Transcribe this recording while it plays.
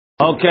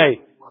Okay,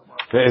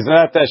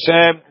 Be'ezrat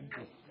Hashem,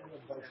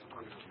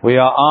 we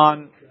are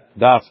on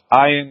Daf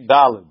Ayin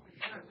Daled.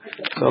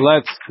 So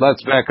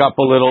let's back up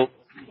a little,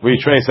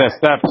 retrace our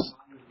steps.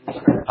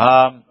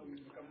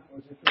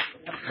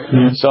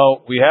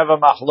 So we have a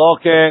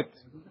machloket,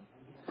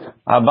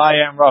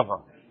 Abaye and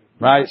Rava,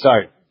 right?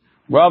 Sorry,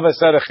 Rava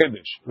said a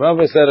chiddush.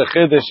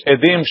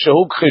 Edim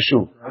shehuk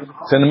chishu.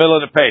 It's in the middle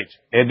of the page.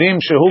 Edim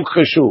shehuk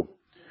chishu.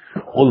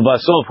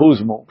 Ulbasov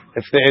huzmu.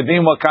 If the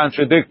edim were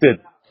contradicted,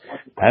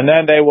 and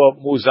then they were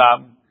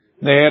muzam,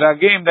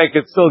 neheragim, they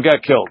could still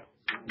get killed.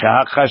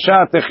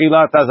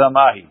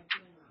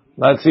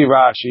 Let's see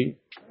Rashi.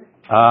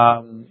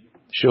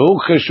 Shehuk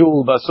chishu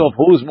ulbasov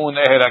huzmu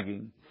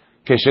neheragim.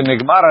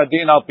 Keshenigmar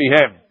adin al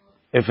pihem.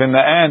 If in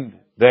the end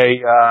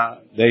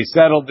they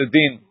settled the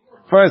din.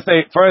 First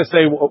they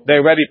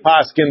already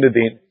passed in the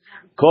din.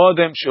 Called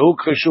them shehuk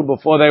chishu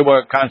before they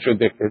were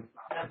contradicted.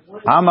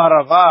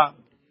 Amarava.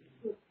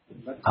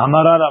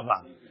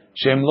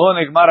 Shem lo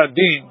nigmar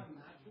adin.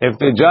 If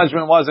the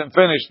judgment wasn't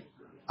finished,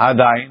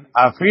 adain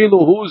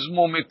afilu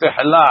huzmu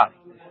mitehla.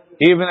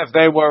 Even if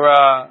they were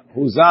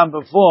huzam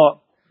before,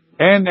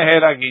 en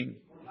neheragim,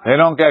 they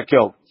don't get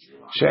killed.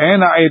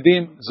 She'en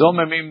ha'edim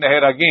zomemim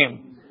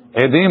neheragim.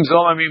 Edim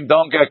zomemim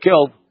don't get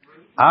killed.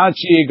 Ad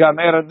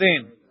she'igamer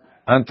adin,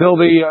 until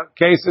the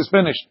case is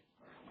finished.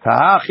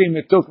 Kahachi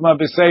mitukma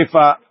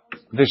b'seifa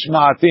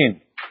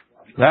dishma'atin.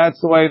 That's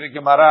the way the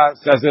Gemara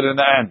says it in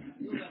the end.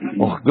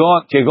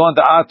 Kegon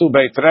ta'atu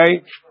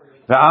beitrei.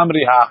 The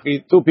Amri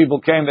Hachi, two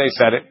people came, they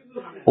said it.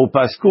 And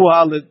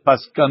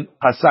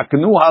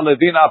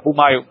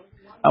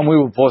we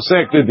will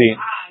forsake the din.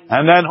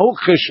 And then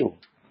Hukhishu.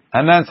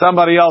 And then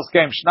somebody else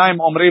came. Shnaim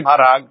Omrim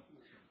Harag.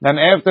 Then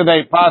after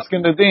they passed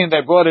in the din,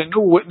 they brought in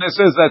new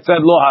witnesses that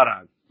said Lo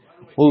Harag.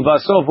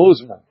 Ulvasov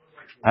Huzmu.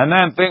 And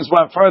then things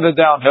went further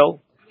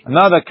downhill.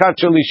 Another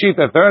Kachalishit,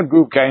 a third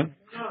group came.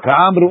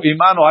 Ka'amru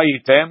Imanu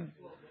Hayitem.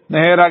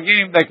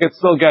 Neheragim, they could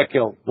still get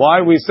killed.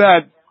 Why? We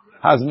said,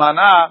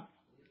 Hazmana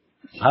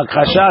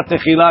Hakashat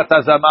Techilat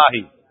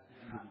Azamahi.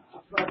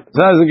 Says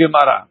the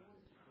Gemara.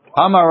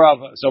 Amar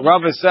Rava. So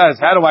Rava says,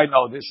 how do I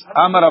know this?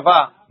 Amar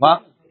Rava.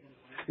 What?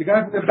 The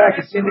guy from the back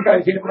is seeing the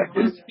guy hitting like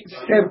this. He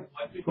said,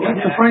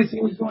 the first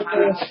thing was going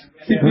to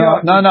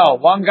CPR. No.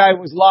 One guy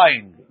was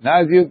lying.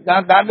 Not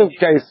the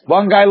case.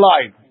 One guy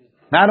lied.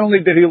 Not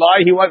only did he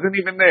lie, he wasn't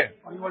even there.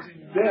 He wasn't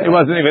even there. He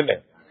wasn't even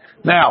there.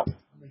 Now,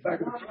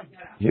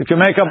 you can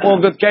make up all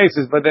good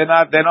cases, but they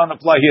don't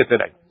apply here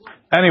today.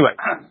 Anyway.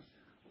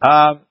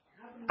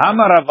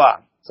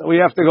 Amarava. So we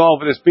have to go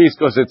over this piece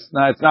because it's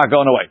not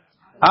going away.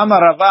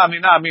 Amarava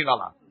mina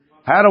minala.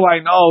 How do I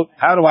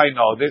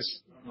know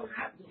this?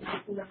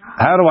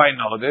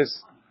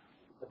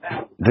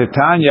 The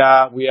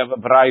Tanya, we have a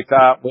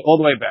braita all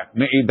the way back.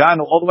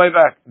 Me'idanu all the way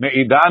back.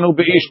 Me'idanu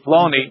beish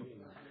ploni.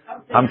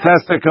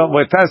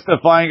 We're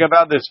testifying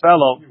about this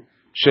fellow.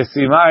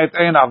 Shesima et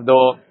ein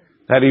avdo,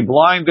 that he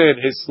blinded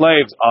his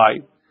slave's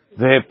eye.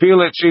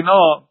 Ve'epil et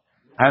shino,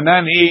 and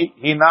then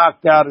he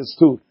knocked out his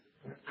tooth.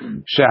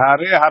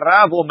 Shehare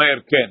harav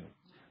omer ken.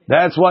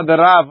 That's what the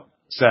Rav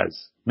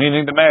says,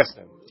 meaning the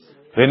master.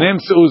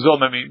 V'nimsu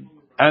zomemim,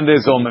 and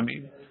there's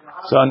zomemim.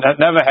 So that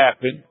never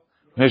happened.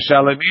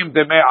 Mishalemim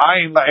demei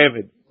ayin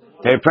la'evid.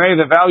 They pay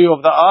the value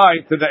of the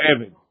eye to the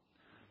evid.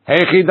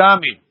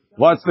 Hechidami.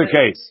 What's the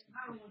case?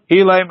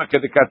 Ilay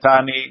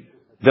mekedikatani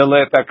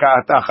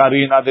deletaka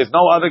tacharina. There's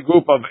no other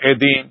group of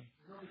edim.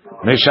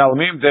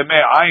 Mishalemim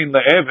demei ayin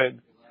la'evid.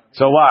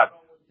 So what?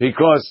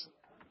 Because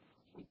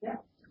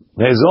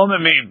there's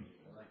omemim.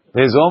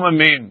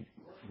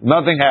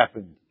 Nothing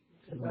happened.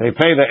 They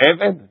pay the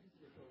evid.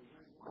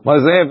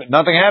 What's the evid?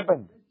 Nothing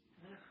happened.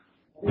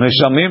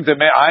 Mishalemim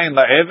demei ayin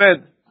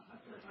la'evid.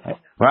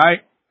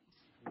 Right?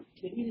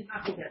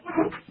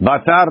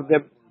 Batar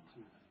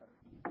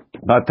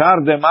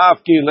de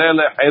mafki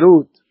lele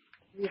herut.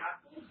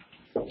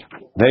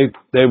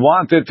 They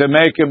wanted to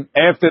make him,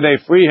 after they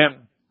free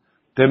him,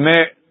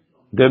 deme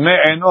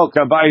eno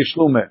kabai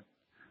shlume.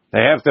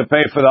 They have to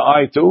pay for the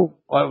eye too.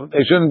 Well,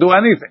 they shouldn't do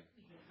anything,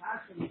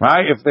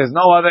 right? If there's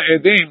no other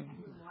edim,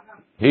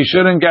 he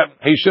shouldn't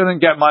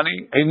get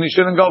money, and he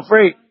shouldn't go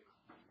free.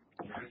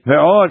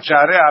 Ve'od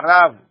sharei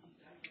harav.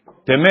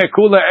 The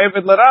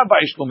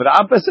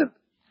opposite.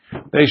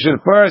 They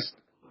should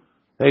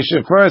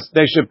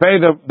pay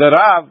the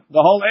Rav,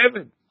 the whole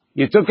Evid.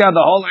 You took out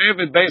the whole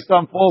Evid based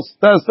on false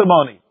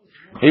testimony.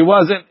 He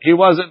wasn't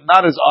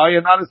not his eye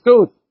and not his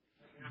tooth.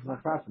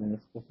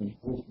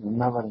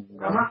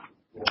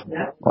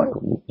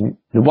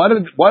 What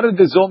did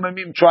the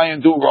Zomemim try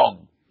and do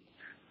wrong?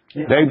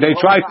 They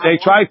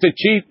tried to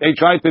cheat. They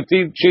tried to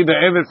cheat the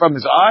Evid from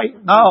his eye.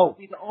 No,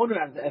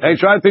 they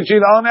tried to cheat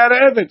the owner of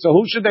the Evid. So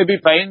who should they be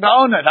paying? The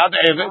owner, not the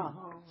Evid.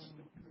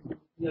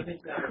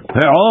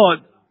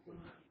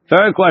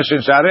 Third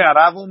question: Shari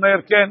Arav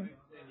Umerken.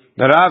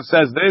 The Rav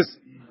says this: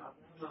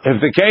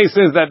 if the case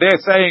is that they're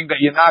saying that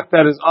you knocked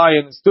out his eye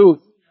and his tooth,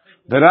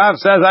 the Rav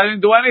says I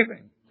didn't do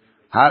anything.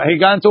 He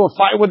got into a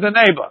fight with the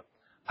neighbor.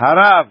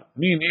 Harav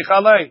mi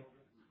nichalei.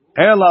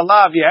 El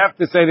alav. You have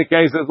to say the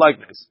case is like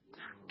this.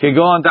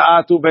 Kigon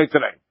da'atu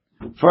beitrei.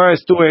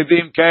 First two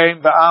edim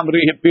came, the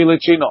Amri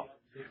hipilichino,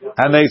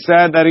 and they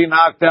said that he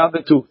knocked out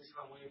the tooth.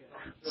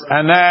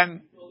 And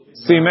then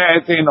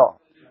sime'etino,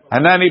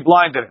 and then he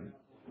blinded him.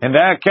 In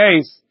that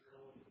case,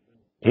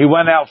 he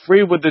went out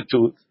free with the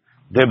tooth.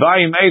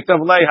 Debai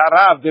meitav lei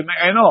harav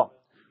deme'eno.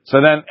 So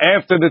then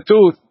after the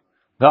tooth,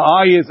 the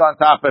eye is on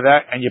top of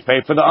that, and you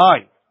pay for the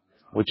eye,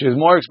 which is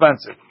more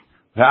expensive.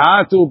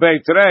 Da'atu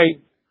beitrei,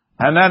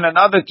 and then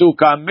another two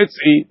come,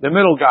 mitzi, the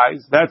middle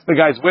guys, that's the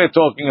guys we're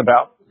talking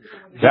about.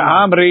 The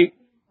Amri,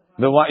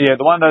 the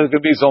one that is going to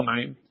be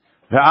Zomim.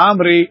 The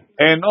Amri,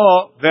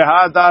 Eno, the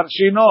Hadar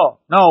Shino.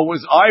 No, it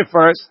was eye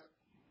first,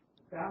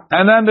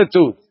 and then the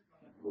tooth.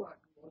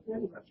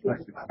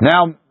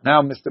 Now,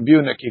 Mr.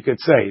 Bunik, you could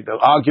say the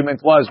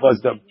argument was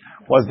the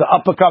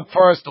uppercut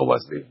first, or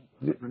was the?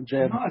 No.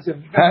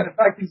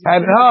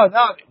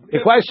 The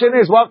question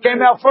is, what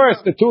came out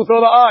first, the tooth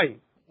or the eye?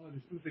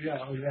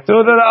 Tooth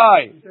or the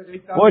eye?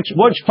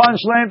 Which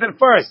punch landed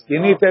first? You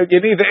need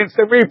the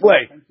instant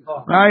replay.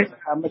 Right?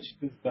 How much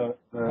is the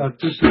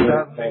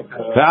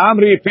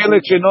Amri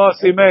Pilichino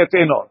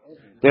Simetino.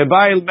 The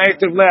Bail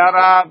Metiv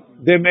Leharab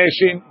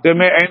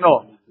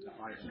Deme'eno.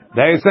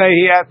 They say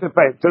he has to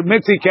pay. To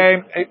Mitzi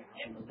came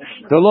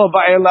the Lo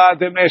Ba'ela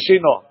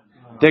Demeshino.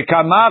 The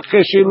Kama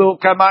Cheshilu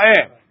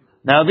Kama'eh.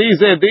 Now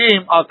these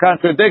Edim are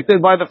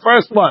contradicted by the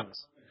first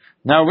ones.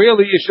 Now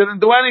really you shouldn't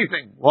do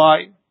anything.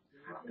 Why?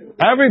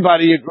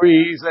 Everybody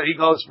agrees that he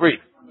goes free.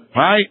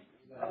 Right?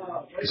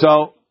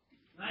 So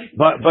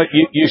But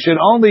you should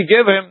only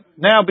give him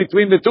now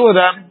between the two of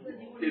them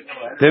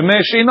the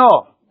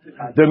meshino,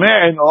 the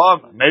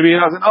me'eno. Maybe he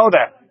doesn't know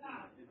that.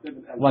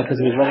 Why? Because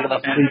he was running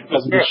about three.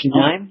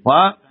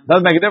 What?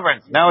 Doesn't make a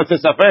difference. Now it's a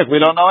safek. We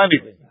don't know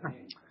anything.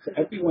 So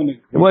everyone.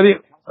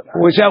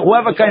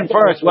 Whoever came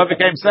first, whoever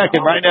came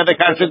second, right now they're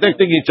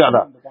contradicting each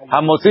other.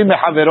 Hamosim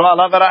mechaveru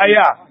alav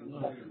ra'aya.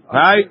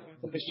 Right?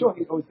 For sure,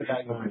 he owes the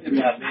guy.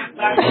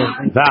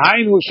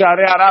 V'hainu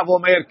sharei harav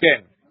omer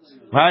ken.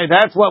 Right,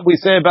 that's what we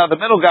say about the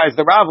middle guys.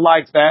 The Rav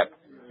likes that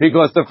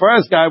because the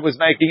first guy was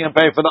making him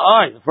pay for the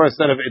eye, the first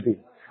set of edim.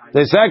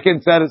 The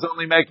second set is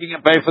only making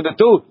him pay for the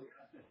tooth.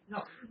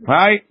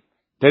 Right?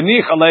 And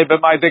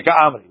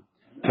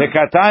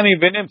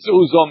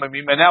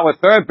now a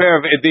third pair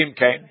of edim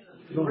came.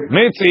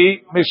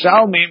 Mitzi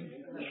mishalmim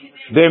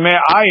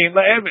deme'ayin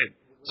le'evid.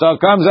 So it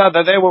comes out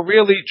that they were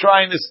really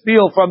trying to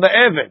steal from the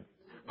evid.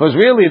 Because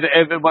really the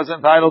evid was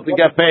entitled to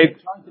get paid.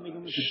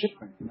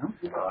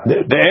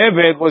 The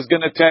Evid was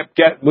going to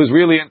was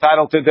really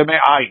entitled to Demei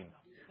Ayin.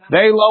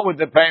 They lowered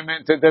the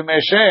payment to Demei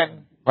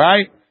Shen,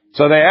 right?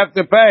 So they have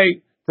to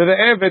pay to the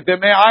Evid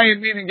Demei Ayin,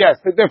 meaning yes,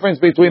 the difference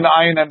between the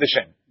Ayin and the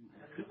Shen,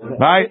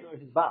 right?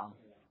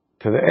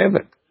 To the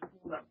Evid.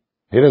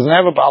 He doesn't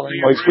have a Baal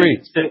anymore. He's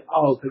free.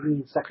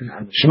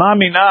 Shma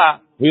Mina,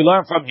 we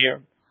learn from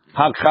here.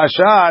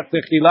 Hakchasha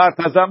techilat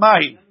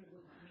hazamahi.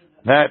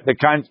 That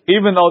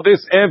even though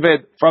this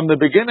Evid from the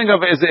beginning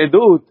of his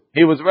edut,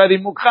 he was already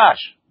mukhash.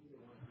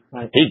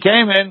 Right. He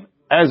came in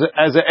as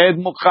an ed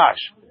mukhash,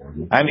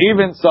 and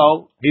even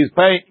so,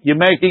 you're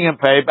making him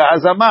pay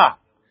ba'azama.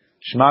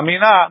 Shma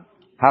mina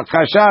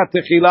hakasha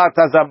techilat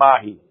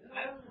hazamahi.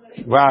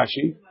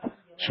 Rashi.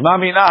 Shma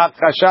mina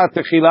hakasha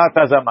techilat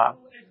hazama.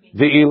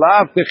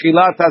 Ve'ilav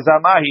techilat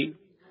hazamahi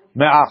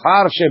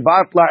me'achar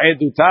shebat la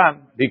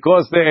edutan,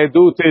 because the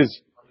edut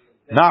is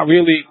not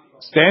really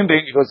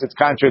standing because it's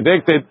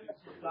contradicted.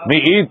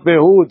 Mi'it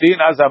behu din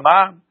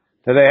hazama.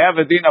 Do they have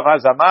a din of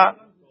hazama?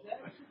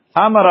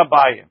 Amar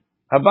Abaye.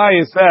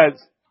 Abaye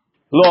says,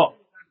 "Lo,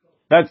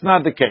 that's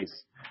not the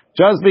case.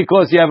 Just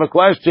because you have a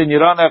question, you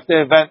don't have to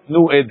invent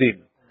new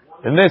edim.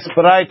 In this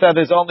paraita,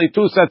 there's only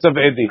two sets of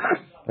edim: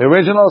 the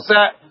original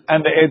set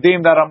and the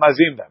edim that are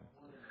mazim them.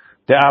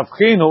 The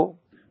avchinu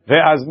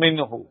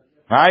ve'azminuhu.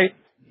 Right?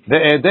 The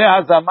edei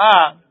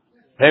hazama,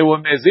 they were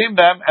mazim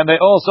them, and they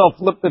also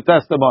flipped the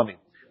testimony.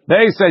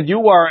 They said you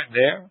weren't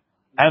there,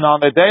 and on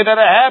the day that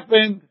it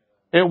happened,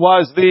 it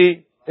was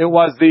the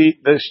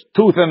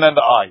tooth and then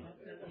the eye.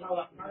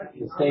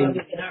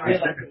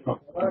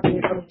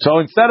 So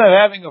instead of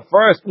having a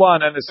first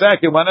one and a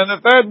second one and a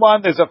third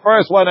one, there's a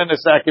first one and a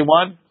second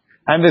one,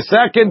 and the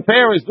second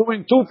pair is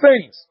doing two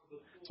things.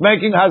 It's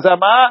making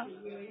hazama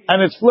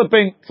and it's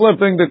flipping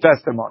the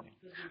testimony.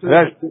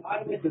 The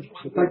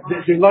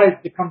life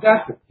it comes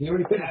after. He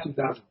already paid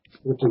 2,000.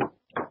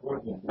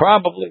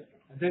 Probably.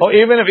 Or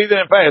even if he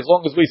didn't pay, as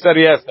long as we said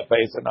he has to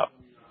pay, it's enough.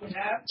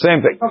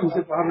 Same thing.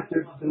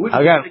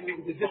 Again,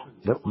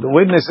 the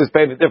witnesses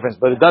pay the difference,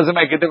 but it doesn't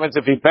make a difference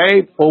if he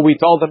paid or we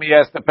told him he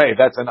has to pay.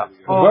 That's enough.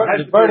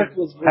 The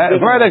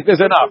verdict is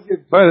enough.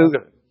 All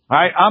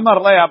right. Amar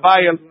le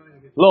Abaye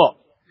lo.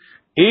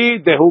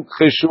 If they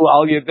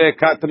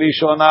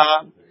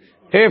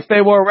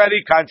were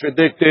already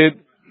contradicted,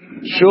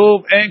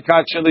 shuv en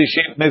kat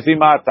shelishit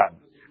mezimatan.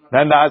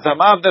 Then the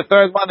hazama of the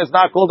third one is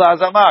not called the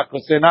hazama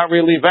because they're not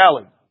really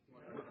valid.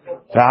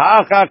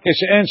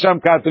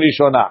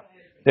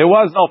 There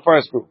was no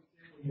first group.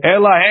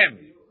 Elahim,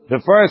 the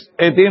first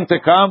edim to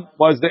come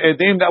was the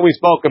edim that we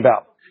spoke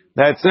about.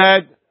 That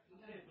said,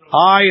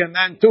 eye and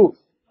then tooth.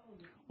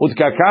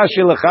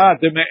 Utkakashi lecha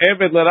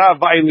deme'eved l'Rav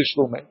va'i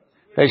lishlume.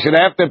 They should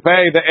have to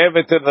pay the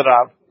evet to the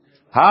Rav.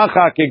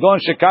 Hacha kigon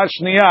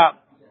shekashniya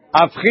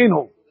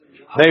avchinu.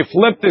 They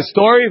flipped the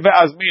story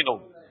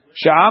ve'azminu.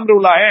 She'amru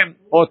lahem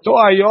oto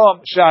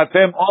hayom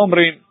she'atem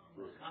omrim.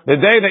 The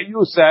day that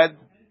you said,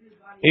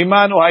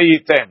 Imanu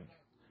hayitem.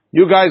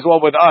 You guys were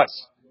with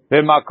us.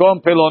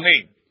 B'makom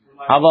peloni.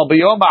 Aval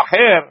b'yom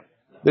acher.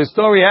 The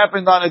story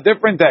happened on a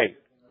different day.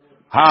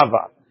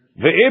 Hava.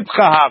 Ve'ibcha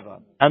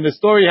hava. And the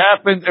story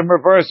happened in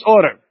reverse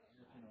order.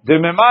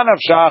 D'meman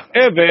avshach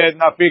eved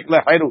nafik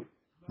lechiru.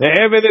 The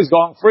eved is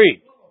going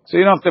free. So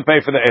you don't have to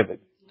pay for the eved.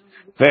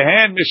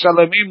 Vehen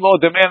mishalemim lo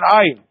demen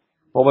ayin.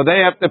 But what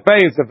they have to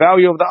pay is the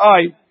value of the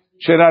eye.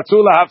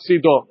 Sheratzu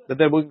lahafsido. That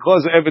they will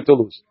cause the eved to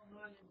lose.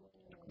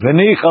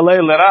 V'nichalei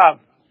l'Rav.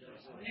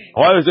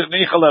 Why is it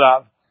nichal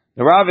l'Rav?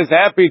 The Rav is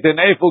happy to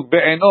nefuk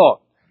be'eno.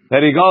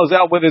 That he goes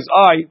out with his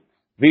eye.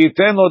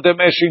 V'yiten lo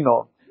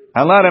demeshino.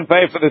 And let him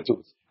pay for the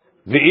tooth.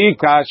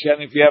 V'ikash,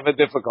 and if you have a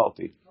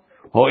difficulty.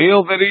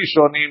 Ho'il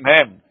v'rishonim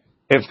hem.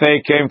 If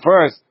they came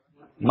first.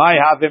 May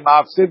havim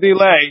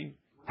afsidilei.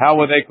 How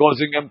were they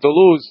causing him to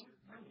lose?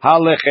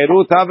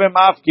 Halecherut havim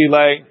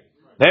afkilei.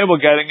 They were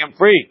getting him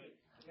free.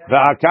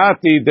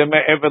 V'akati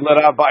deme'eved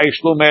l'Rav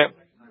va'ishlume.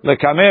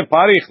 Lekame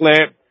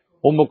parichle.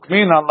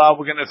 Umukmin Allah,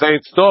 we're going to say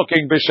it's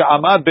talking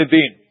b'sha'amad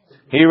bedin.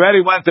 He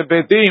already went to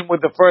bedin with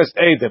the first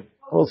Eidim.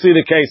 We'll see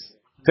the case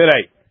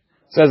today.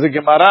 Says the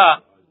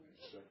Gemara,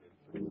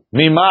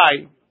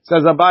 Mimai,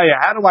 says Abaya,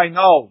 how do I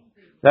know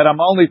that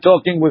I'm only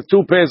talking with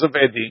two pairs of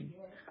Eidim?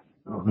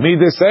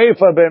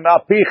 Mideseifa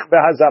b'mapich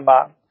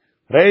b'hazama,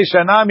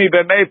 reishanami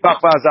b'meipach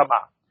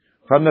b'hazama.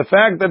 From the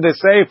fact that the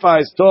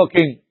Seifa is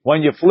talking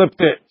when you flipped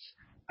it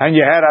and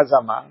you had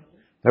Hazama,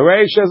 the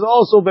Reish is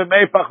also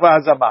b'meipach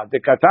v'hazama. The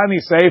Katani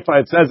Seifa,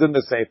 it says in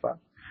the Seifa,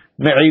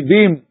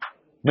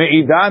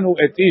 me'idanu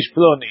et ish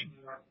ploni.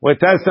 We're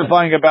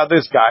testifying about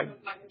this guy.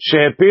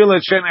 She'epil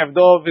et shen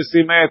evdo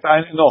v'simeh et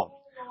ayno.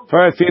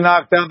 First he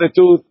knocked down the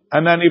tooth,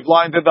 and then he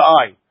blinded the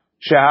eye.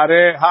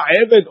 She'hareh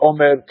ha'eved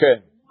omer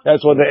ken.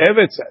 That's what the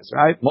Eved says,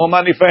 right? More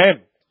money for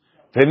him.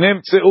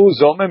 V'nimtzeu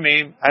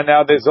zomemim, and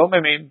now the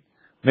zomemim,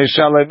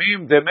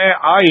 mishalemim demeh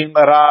ayin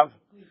Rav.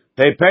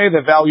 They pay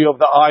the value of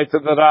the eye to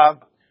the Rav.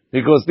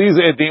 Because these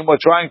Edim were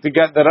trying to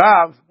get the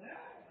Rav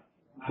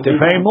to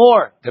pay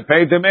more, to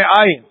pay the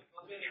Me'ayin.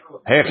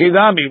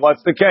 Hechidami,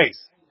 what's the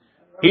case?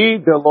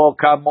 If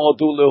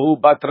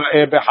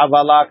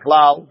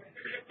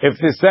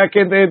the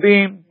second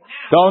Edim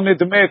don't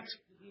admit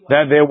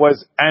that there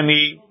was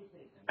any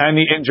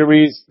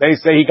injuries, they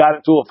say he got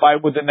into a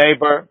fight with the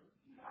neighbor,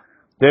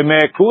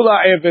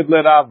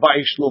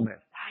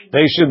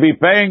 they should be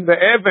paying the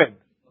Eved,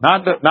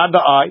 not the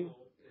eye.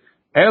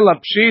 Ela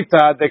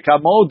pshita de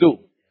kamodu.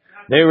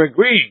 They're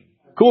agreeing.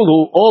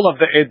 Kulu, all of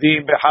the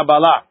edim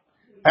behabala.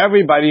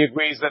 Everybody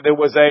agrees that there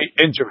was a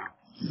injury.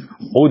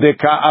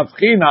 Udeka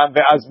avchinan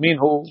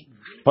ve'azminhu.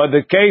 But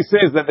the case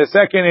is that the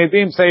second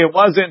edim say it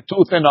wasn't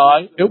tooth and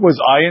eye, it was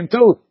eye and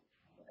tooth.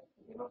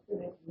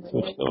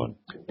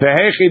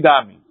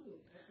 Tehechidami.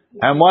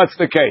 And what's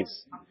the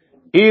case?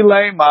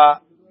 Ilema.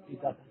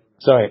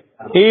 Sorry.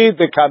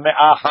 Ideka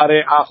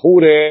me'achare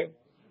achure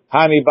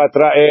hani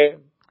batrae.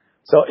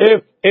 So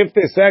if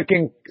the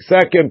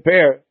second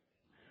pair,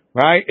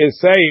 right, is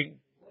saying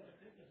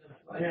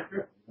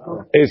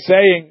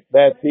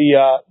that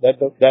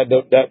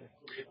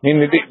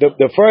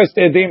the first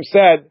edim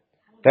said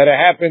that it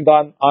happened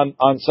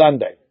on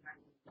Sunday,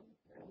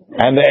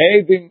 and the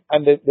edim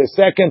and the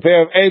second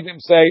pair of edim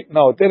say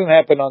no, it didn't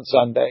happen on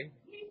Sunday,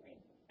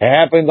 it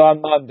happened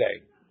on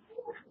Monday,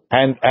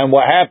 and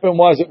what happened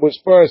was it was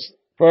first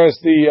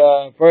the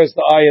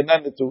eye and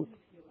then the tooth,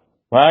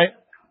 right?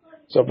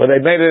 So, but they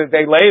made it a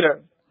day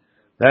later.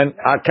 Then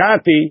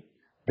Akati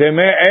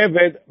Deme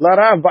Eved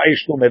Larav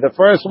Ba'ishlume. The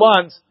first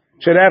ones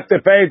should have to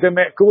pay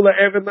Deme Kula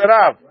Eved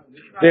Larav.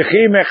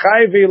 Dechi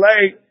Mechayvi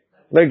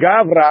Le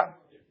Gavra.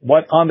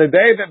 But on the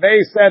day that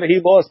they said he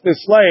lost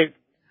his slave,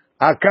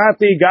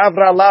 Akati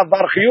Gavra La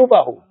Bar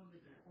Chiyubahu.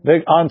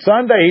 On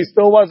Sunday he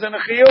still wasn't a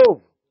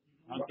Chiyuv.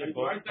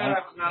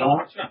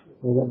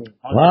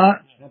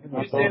 What?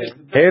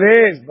 It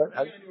is.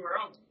 But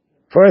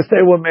first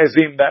they were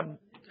mezim them.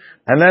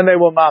 And then they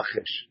were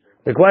malchish.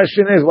 The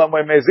question is, when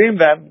we're mezim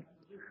them,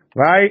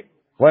 right?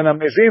 When I'm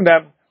mezim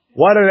them,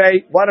 what are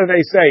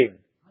they saying?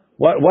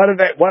 What are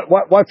they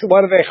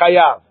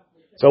chayav?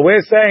 So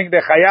we're saying they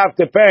chayav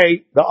to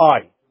pay the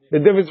eye. The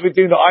difference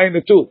between the eye and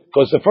the tooth.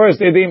 Because the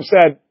first edim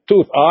said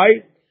tooth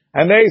eye,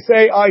 and they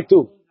say eye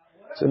tooth.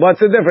 So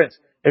what's the difference?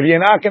 If you're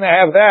not going to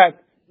have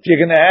that, if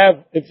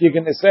you're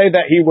going to say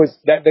that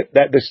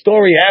that the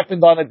story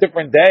happened on a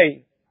different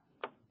day,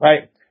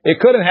 right? It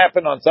couldn't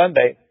happen on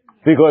Sunday.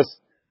 Because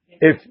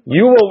if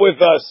you were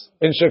with us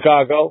in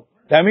Chicago,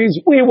 that means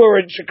we were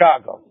in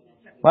Chicago,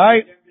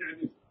 right?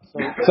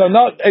 So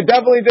no, it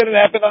definitely didn't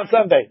happen on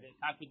Sunday.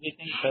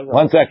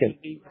 1 second.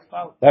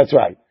 That's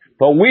right.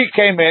 But we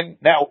came in,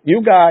 now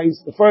you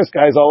guys, the first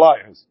guys are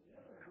liars.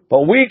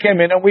 But we came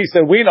in and we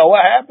said, we know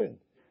what happened.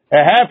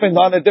 It happened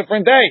on a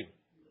different day.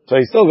 So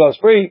he still goes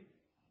free.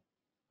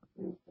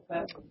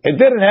 It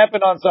didn't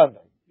happen on Sunday.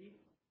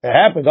 It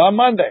happened on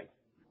Monday.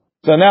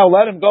 So now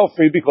let him go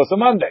free because of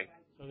Monday.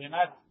 So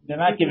they're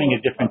not giving a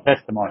different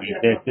testimony.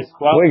 They're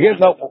disqualifying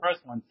the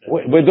first one said.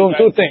 We're doing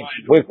two things.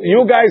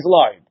 You guys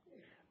lied.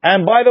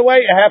 And by the way,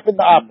 it happened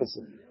the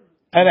opposite.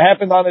 And it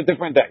happened on a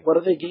different day. What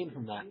do they gain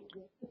from that?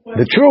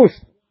 The truth.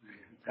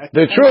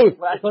 The truth.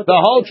 The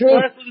whole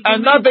truth.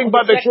 And nothing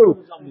but the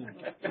truth.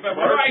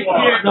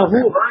 No,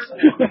 who?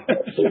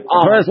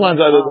 First one's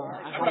other than.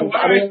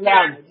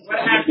 What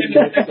happened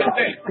the second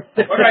day?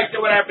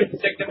 What happened the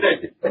second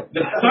day?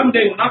 The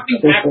Sunday, nothing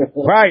happened.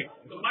 Right.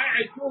 So my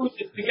idea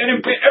is to get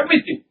him pay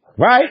everything.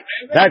 Right.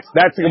 That's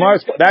the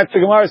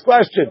Gemara's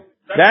question.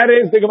 That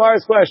is the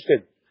Gemara's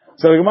question.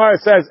 So the Gemara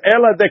says,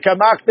 Ela de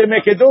kamakte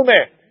mekedume.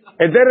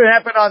 It didn't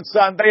happen on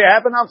Sunday. It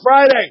happened on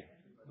Friday.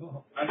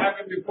 It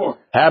happened before.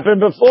 Happened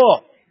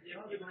before.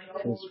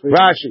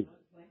 Rashi.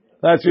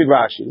 Let's read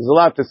Rashi. There's a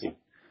lot to see.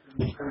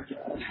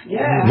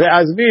 The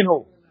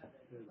Azminu.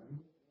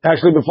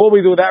 Actually, before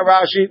we do that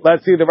Rashi,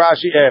 let's see the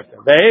Rashi after.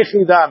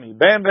 Ve'echidami,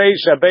 ben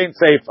reisha, ben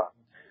seifa.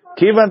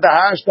 Kivan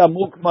dahashta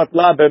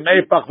mukmatla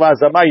b'meipach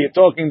v'azama. You're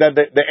talking that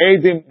the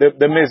edim,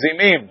 the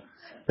mezimim,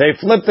 they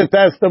flipped the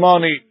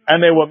testimony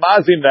and they were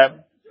mazim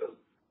them.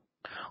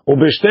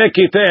 Ub'shte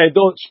kiteh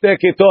edot, shte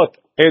kitot,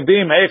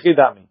 edim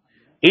echidami.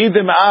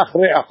 Idim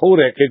achre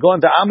achure, kegon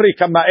da'amri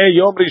kama'e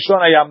yom rishon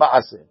haya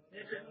ma'aseh.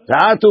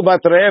 Da'atu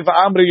batre'e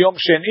v'amri yom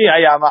sheni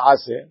haya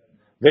ma'aseh.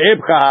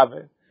 Ve'ebcha have.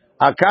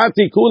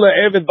 Akati kula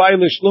eved bay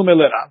l'shlum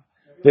elerav.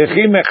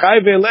 V'chi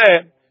mechai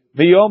v'leh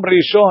v'yom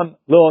rishon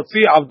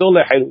le'otzi avdo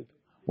le'chilud.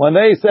 When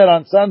they said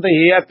on Sunday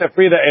he had to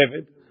free the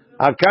eved,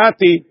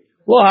 Akati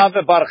lo have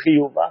bar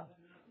chiyuva.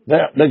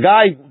 The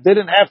guy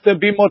didn't have to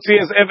be motzi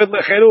his eved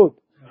le'chilud.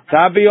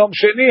 Tabi yom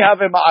sheni have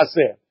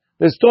ma'aseh.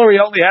 The story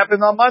only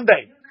happened on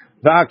Monday.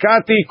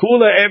 V'akati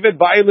kula eved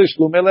bay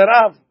l'shlum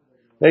elerav.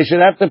 They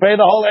should have to pay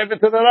the whole eved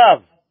to the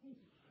rav.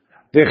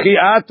 V'chi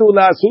atu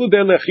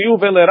la'asude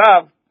le'chiyuv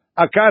elerav.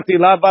 Akati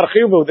la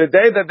barchivu. The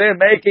day that they're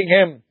making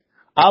him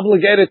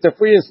obligated to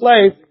free a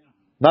slave,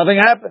 nothing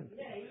happened.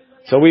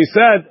 So we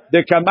said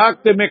the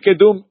kamakte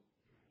mekedum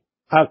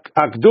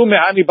akdum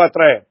me'ani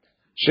batre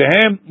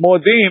shehem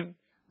modim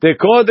the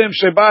kodem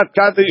shebat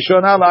kat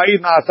rishona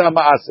la'id na'asa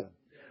ma'aseh.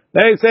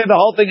 They say the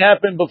whole thing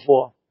happened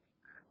before.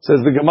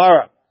 Says the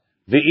Gemara,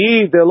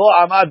 v'i de lo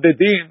amad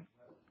bedin.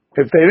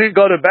 If they didn't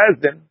go to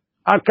Bezdin,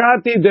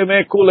 akati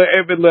deme kule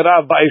eved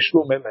lerav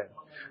ba'ishlu meleh.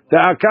 The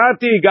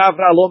akati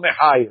gavra lo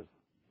mechayiv.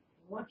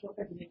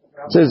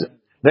 Says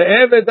the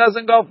eved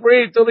doesn't go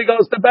free until he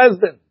goes to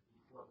Bezdin.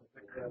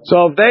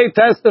 So if they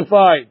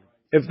testified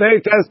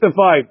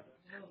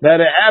that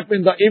it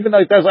happened, even though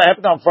it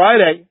happened on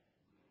Friday,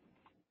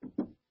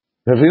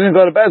 if he didn't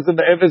go to Bezdin,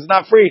 the eved is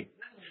not free.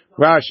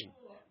 Rashi,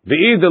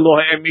 v'id lo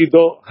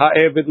ha'emido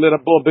ha'eved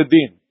l'rabo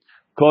bedin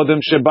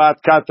kodem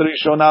shebat kat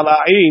rishona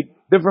la'id.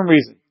 Different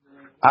reason.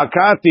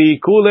 Akati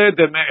kule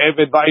de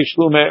me'eved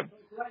ba'ishlume.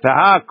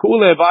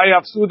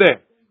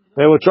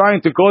 They were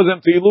trying to cause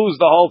him to lose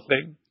the whole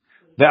thing.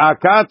 The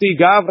akati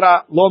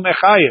gavra lo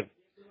mechayev.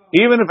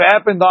 Even if it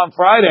happened on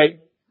Friday,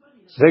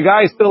 the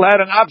guy still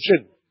had an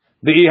option.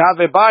 The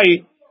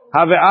ihavebai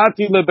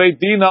haveati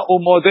lebeitina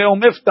umode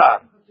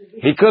umiftar.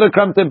 He could have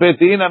come to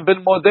Beit and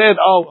been moded.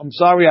 Oh, I'm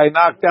sorry, I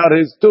knocked out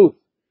his tooth.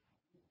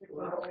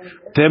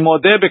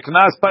 Temode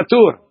beknas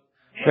patur.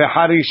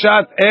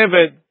 Veharishat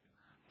eved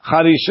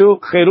harishu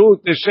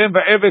cherut nishem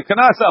ve'eved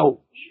knasahu.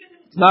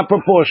 It's not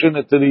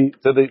proportionate to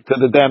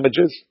the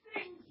damages.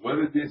 When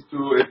did these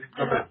two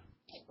come in?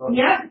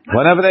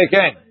 Whenever they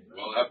came.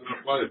 Well, after on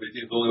Friday, they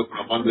came only open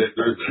on Monday and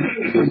Thursday.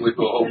 They wait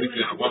till a whole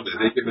weekend on Monday.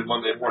 They came in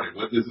Monday morning.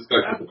 When did this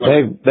guy come?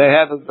 They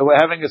were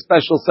having a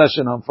special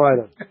session on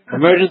Friday.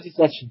 Emergency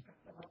session.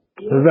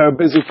 They were very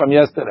busy from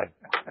yesterday.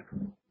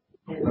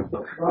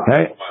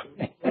 Okay.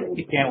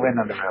 You can't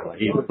win on the rabbi.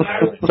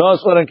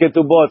 Tosfot and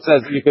Ketubot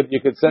says you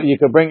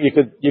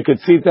could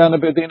seat down a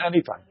bit in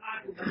any time.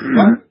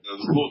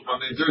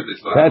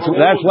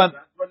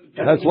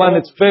 That's when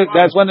it's fixed.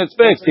 That's when it's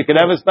fixed. You can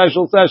have a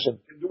special session.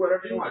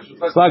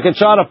 It's like a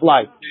charter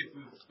flight.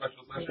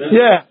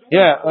 Yeah.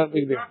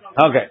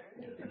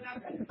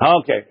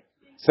 Okay.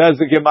 Says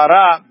the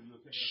Gemara.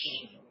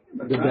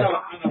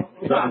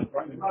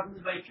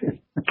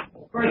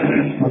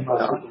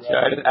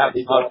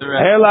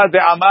 Hela de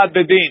Amad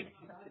Bedin.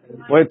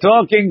 We're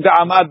talking the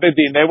Amad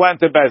Bedin. They went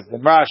to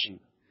Bezdin. Rashi.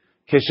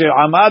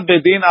 Amad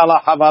Bedin ala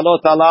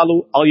havalot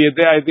alalu al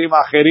yedei edim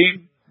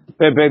acherim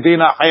bedin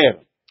acher.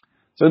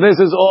 So this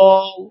is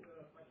all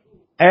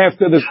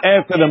after the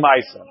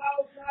Maisa.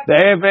 The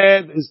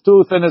Eved, his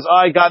tooth and his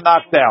eye got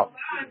knocked out,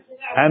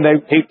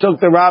 and he took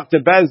the Rav to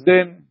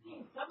Bezdin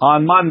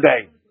on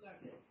Monday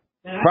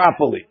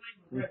properly,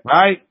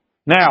 right?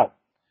 Now,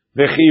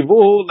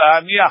 v'chivuhu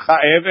la'aniach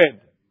ha'eved,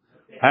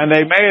 and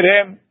they made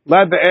him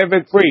let the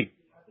Eved free,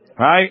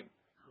 right?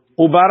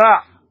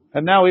 Ubarach,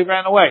 and now he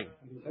ran away.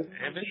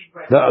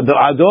 The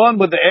Adon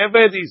with the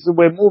Eved, he said,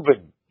 we're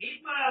moving.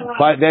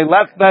 But they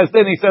left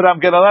Bezdin, he said, I'm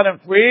going to let him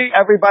free.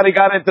 Everybody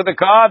got into the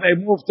car, they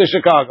moved to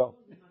Chicago.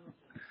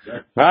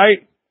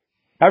 Right?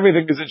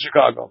 Everything is in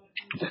Chicago.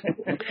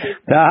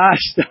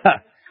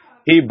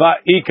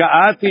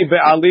 Ikaati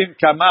be'alim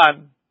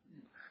kaman.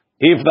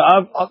 If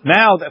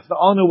the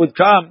owner would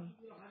come,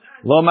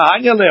 lo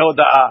ma'anya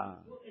lehoda'ah.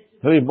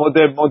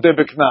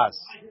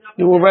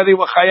 You already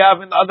were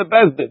chayav in the other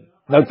bezdin.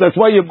 That's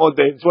why you're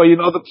modeh. That's why you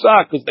know the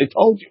psak, because they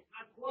told you.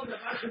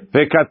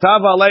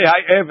 Ve'katav alei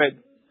hay eved.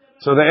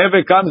 So the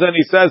eved comes and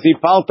he says, he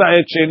palta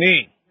et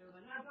sheni.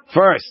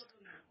 First.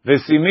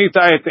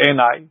 Ve'simita et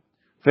enai.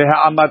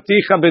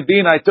 Ve'ha'amaticha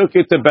bedin, I took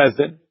it to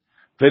bezdin.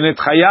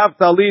 Ve'nitchayav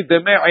li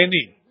demei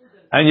eni.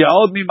 And you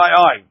owed me my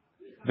eye.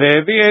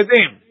 Ve'evi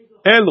edim.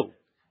 Elu.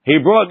 He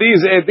brought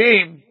these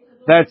edim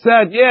that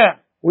said, yeah,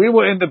 we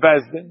were in the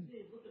bezdin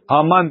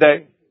on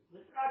Monday.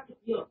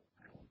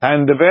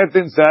 And the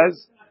Betin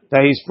says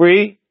that he's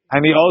free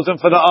and he owes him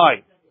for the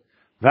eye.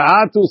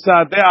 Ve'atu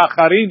sadeh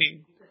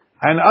acharini,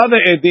 and other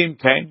edim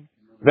came,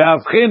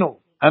 ve'avchinu,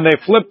 and they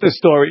flipped the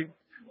story.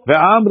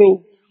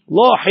 Ve'amru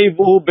lo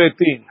hivuhu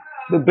betin.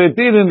 The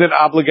betin didn't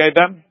obligate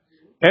them.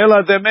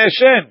 Ela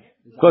demeshen,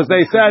 because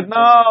they said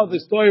no, the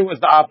story was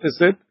the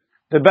opposite.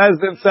 The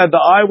Bezdin said the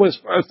eye was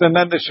first and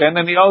then the shen,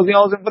 and he owes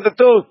him for the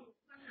tooth.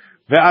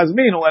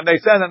 Ve'azminu, and they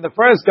said, and the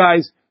first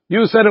guys,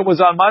 you said it was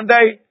on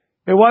Monday.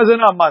 It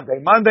wasn't on Monday.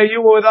 Monday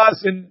you were with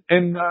us in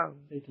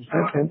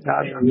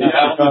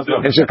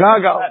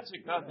Chicago.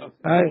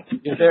 Right?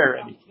 You're there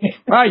already.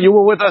 Right, you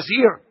were with us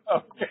here.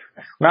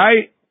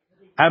 Right?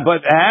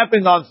 But it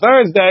happened on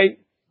Thursday,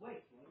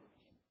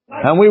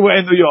 and we were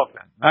in New York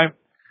then. Right?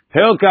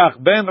 Hilkach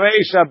ben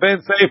Reisha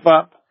ben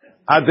Seifa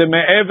ad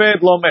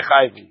me'eved lo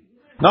mechayvi.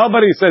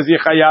 Nobody says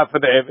yichayav for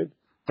the eved.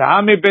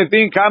 Ta'ami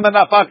bedin kama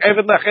nafak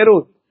eved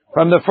lechirut.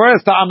 From the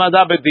first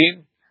ta'amada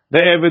bedin, the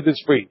eved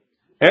is free.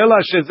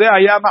 Ela shezeh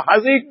hayam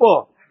hazik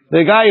bo.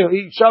 The guy,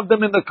 he shoved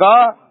him in the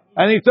car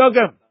and he took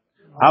him.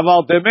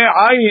 Aval demei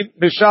ayin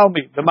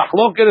mishalmi. The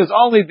machloket is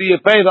only do you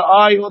pay the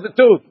eye or the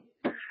tooth,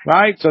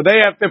 right? So they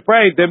have to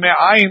pray demei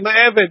ayin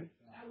le'eved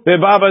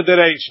bebaba de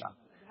reisha.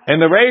 In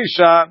the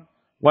reisha,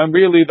 when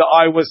really the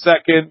eye was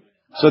second,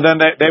 so then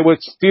they were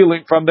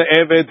stealing from the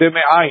eved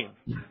demei ayin.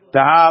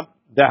 Deha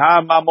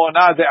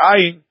mamona de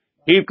ayin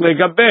hit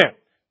legabeh.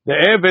 The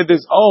eved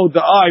is owed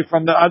the eye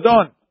from the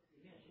adon.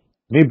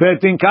 Mi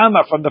betin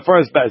kama from the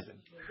first bezdin.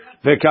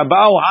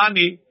 Vekabau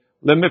hani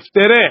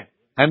lemiftere.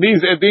 And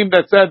these edim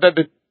that said that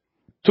the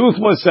tooth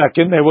was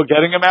second, they were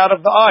getting him out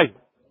of the eye.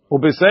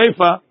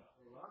 Ubeseifa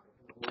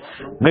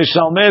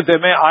mishalmeh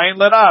demei ayin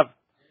lerav.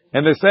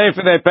 In the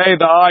seifa they pay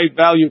the eye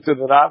value to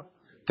the rav.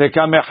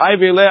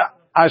 Tekamechayvi le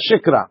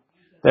ashikra.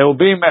 They will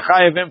be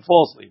mechayivim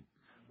falsely.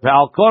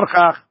 Ve'al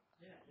korchach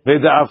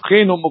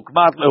ve'de'avchinu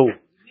mukmat lehu.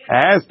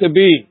 It has to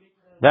be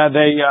that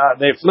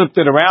they flipped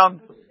it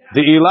around.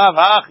 The ilav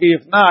hachi,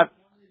 if not,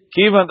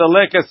 kivan the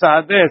leka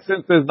sahadeh,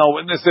 since there's no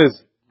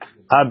witnesses,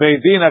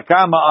 beidin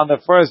akama on the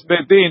first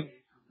beidin,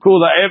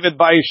 kula eved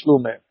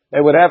ba'ishlume.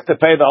 They would have to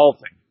pay the whole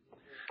thing.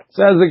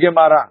 Says the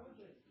Gemara.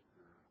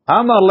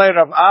 Amar le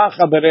Rav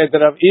Acha bered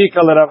Rav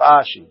Ika le Rav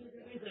Ashi.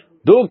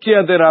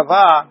 Dukia de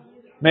Rava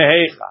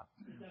mehecha.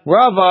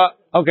 Rava,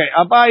 okay,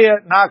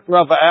 Abaye knocked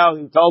Rava out.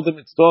 He told him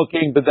it's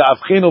talking, but the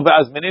avchinu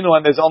ve'azmininu,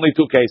 and there's only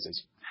two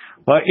cases.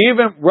 But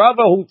even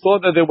Rava, who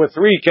thought that there were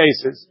three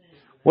cases,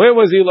 where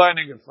was he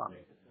learning it from?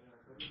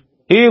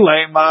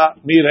 Ilema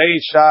mi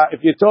reisha.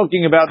 If you're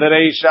talking about the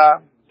reisha,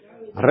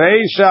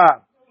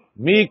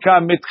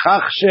 mika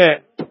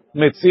mitchachshe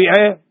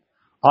mitzi'eh.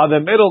 Are the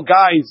middle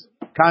guys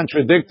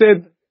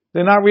contradicted?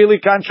 They're not really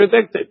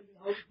contradicted.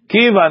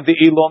 Kivan di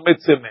ilo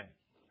mitzimeh.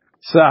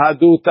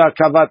 Sahaduta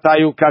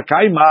kavatayu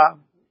kakaima.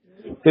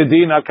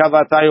 Tedina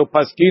kavatayu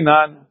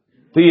paskinan.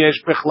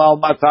 Tiyesh bechlal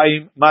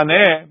matayim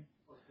maneh.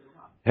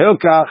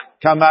 Hilkach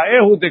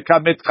kamaehu de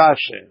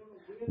kamitchashe.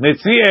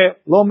 Mitzi'eh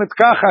lo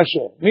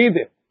mitkachashe.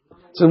 Mide.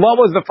 So what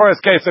was the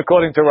first case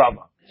according to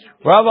Rava?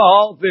 Rava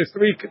holds there's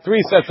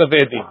three sets of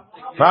edim,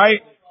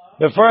 right?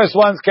 The first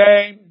ones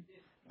came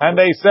and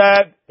they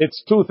said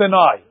it's tooth and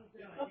eye,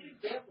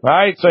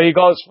 right? So he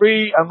goes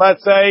free and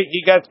let's say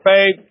he gets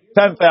paid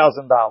 $10,000.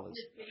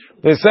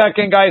 The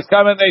second guys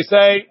come and they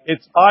say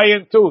it's eye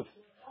and tooth.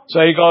 So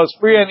he goes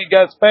free and he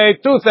gets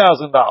paid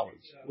 $2,000.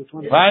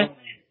 Right?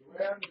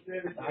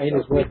 The iron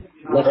is worth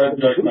less than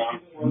the tooth.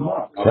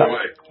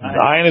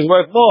 The iron is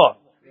worth more.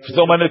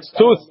 So when it's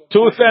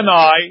tooth and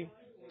eye,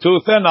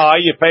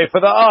 you pay for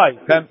the eye,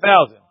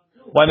 10,000.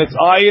 When it's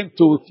eye and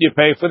tooth, you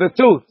pay for the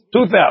tooth,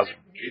 2,000.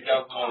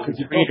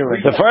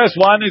 The first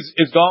one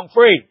is going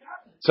free.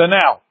 So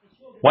now,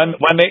 when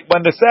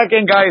the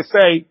second guy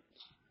say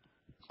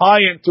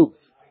eye and tooth,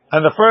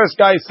 and the first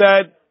guy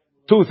said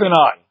tooth and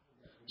eye.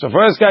 So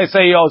first guy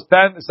say he owes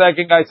 10, the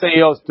second guy say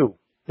he owes 2.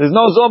 There's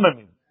no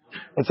zomim.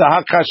 It's a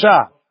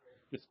hakasha.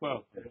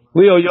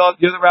 Leo, you're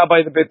the rabbi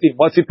of the betim.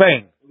 What's he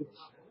paying?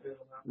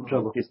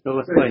 He's still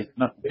asleep.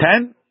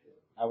 10?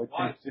 I would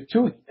think the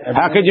tooth.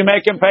 How could you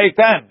make him pay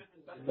 10?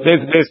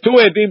 There's two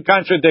edim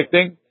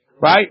contradicting,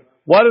 right?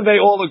 What do they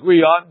all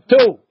agree on?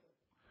 2.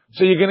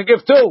 So you're going to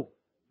give 2.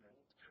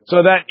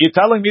 So that you're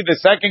telling me the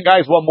second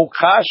guys were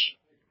mukhash?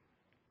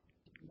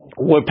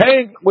 We're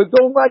doing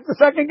like the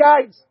second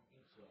guys.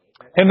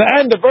 In the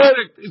end, the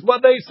verdict is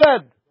what they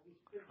said.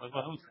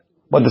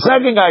 What the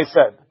second guy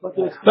said.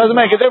 Doesn't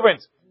make a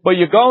difference. But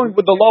you're going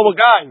with the lower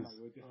guys.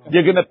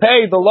 You're going to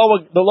pay the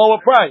lower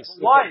price.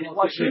 Why?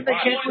 Shouldn't they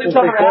cancel each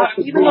other out?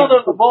 Even though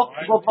they're both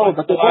low,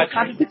 but they're both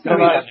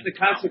contradictory. That's the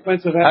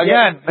consequence of having.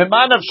 Again, in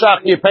Manav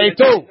Shach, you pay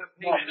two.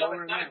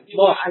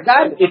 Well, I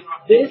got it. It's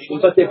this,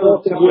 but they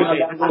both agree on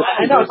that.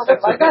 I know,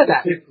 I got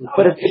that.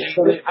 But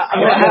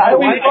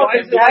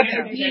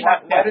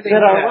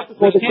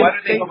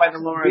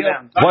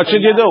what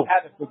should you do?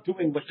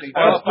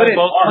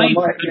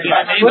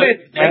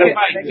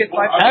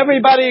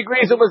 Everybody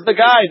agrees it was the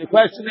guy. The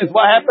question is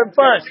what happened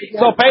first.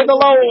 So pay the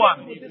lower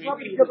one.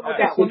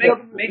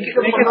 Make it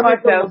 5,000.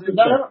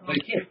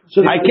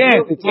 I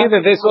can't. It's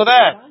either this or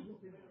that.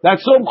 That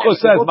Sumchu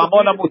says,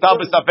 Mamona mutar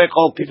b'safek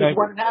chol kinei.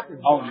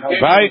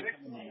 Right?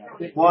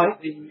 Why?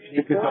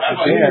 Because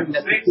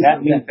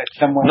that means that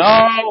someone.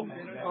 No.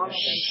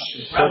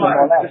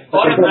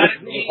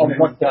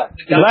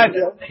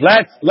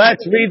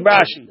 Let's read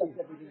Rashi.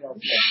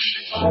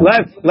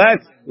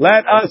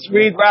 Let us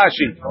read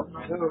Rashi.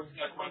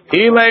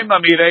 Ilay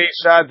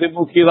mamireisha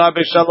demukila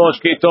b'shalosh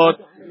kitot.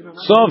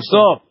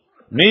 Sof.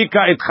 Mika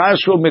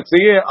itchashu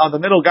mitziyeh. The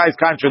middle guys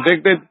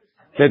contradicted.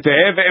 You're going to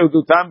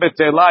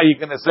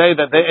say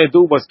that the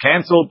edu was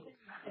cancelled.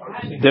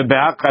 The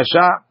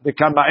be'akasha, the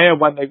kama'eh,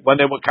 when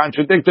they were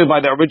contradicted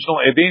by the original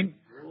edim.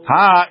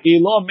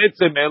 Ilo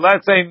mitzimeh.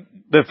 Let's say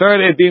the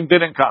third edim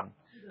didn't come.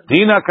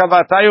 Dina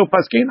kavatayu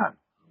paskinan.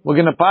 We're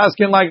going to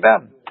paskin like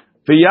them.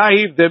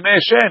 V'yahiv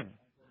demeshen.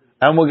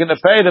 And we're going to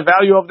pay the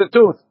value of the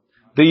tooth.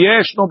 The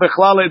yeshnu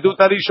bechlal edut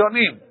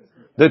arishonim.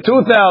 The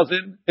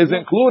 2,000 is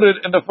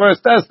included in the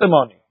first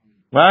testimony.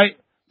 Right?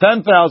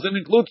 10,000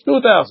 includes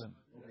 2,000.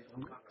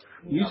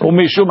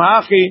 Umishum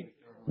hachi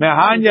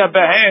mehanya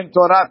behen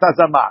torat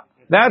hazama.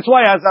 That's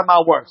why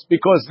hazama works,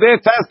 because their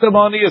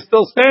testimony is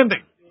still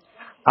standing.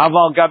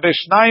 Aval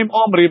gabeshnaim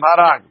omrim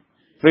harag,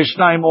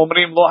 v'shnaim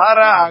omrim lo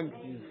harag.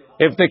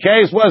 If the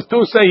case was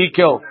two say he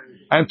killed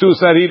and two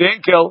said he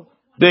didn't kill,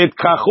 the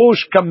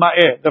kachush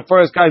kama'eh. The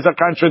first guys are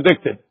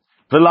contradicted.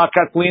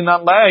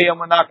 V'lakatlinan lei, and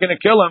we're not going to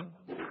kill him.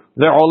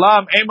 The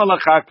olam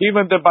emalachak,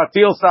 even the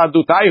batil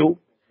sa'adutaihu.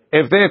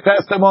 If their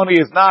testimony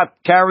is not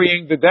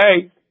carrying the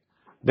day,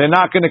 they're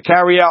not going to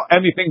carry out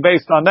anything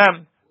based on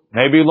them.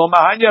 Maybe lo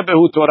mahanya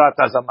behu torat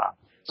hazama.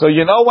 So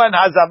you know when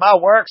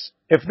hazama works?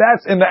 If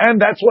that's in the end,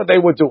 that's what they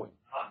were doing.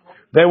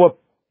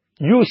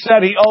 You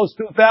said he owes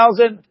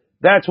 2,000.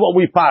 That's what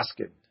we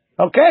paskin.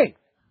 Okay.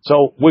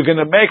 So we're going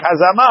to make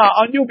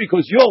hazama on you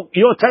because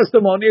your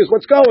testimony is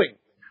what's going.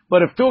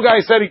 But if two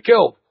guys said he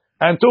killed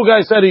and two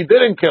guys said he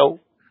didn't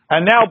kill,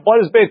 and now what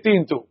does Beit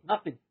Din do?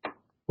 Nothing.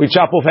 We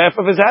chop off half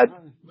of his head?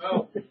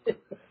 No.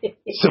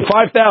 So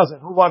 5,000.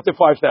 Who wanted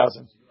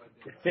 5,000?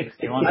 6. I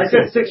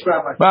said 6,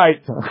 Rabbi.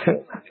 Right.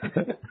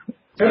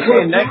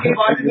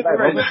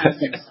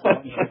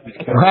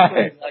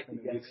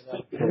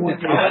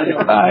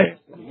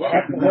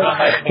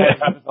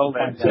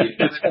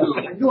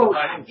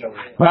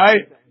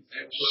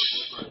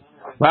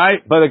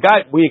 Right. But the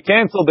guy, we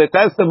canceled the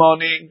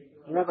testimony.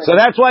 So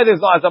that's why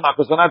there's no azama,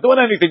 because we're not doing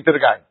anything to the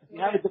guy.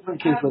 You have a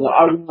different case where they're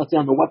arguing, let's say,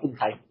 on the weapon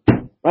type.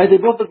 Right? They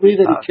both agree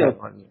that he killed.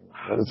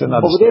 That's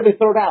another Over there, they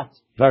throw it out.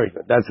 Very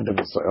good. That's a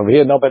different story. Over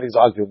here, nobody's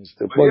arguing.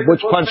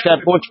 Which punch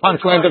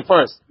landed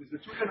first?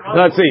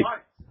 Let's see.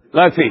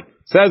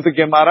 Says the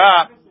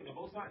Gemara.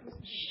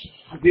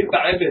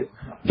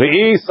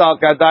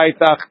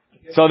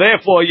 So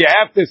therefore, you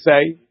have to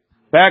say,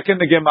 back in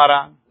the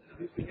Gemara.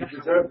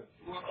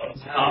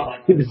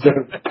 He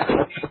deserved it.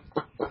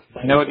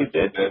 You know what he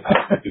did?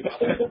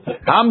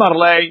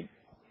 Amarle,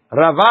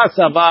 Rava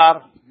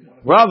Savar,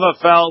 Rava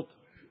felt,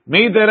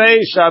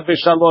 Midereisha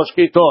b'shalosh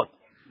kitot.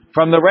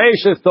 From the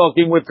Reish is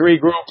talking with 3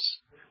 groups.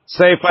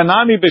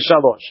 Seifanami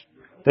b'shalosh.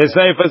 The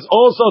Seif is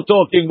also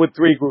talking with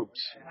 3 groups.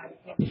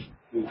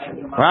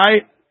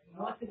 Right?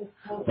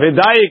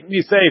 V'dayik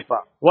mi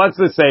Seifa. What's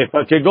the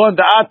Seifa? Kegon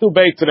da'atu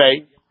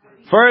beitrei.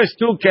 First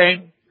 2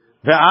 came.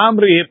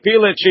 Ve'amri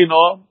hipilet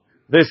shino.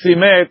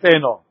 Ve'simeh et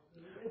eno.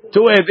 2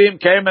 edim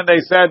came and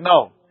they said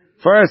no.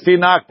 First he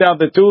knocked out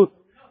the tooth,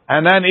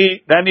 and then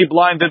he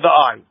blinded the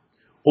eye.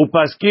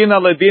 Upaskina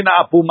ledina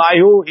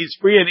apumayu, he's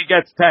free and he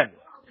gets 10.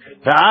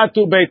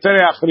 Ve'atu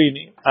beitere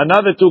achrini,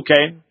 another 2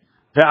 came.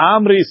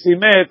 Ve'amri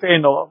simet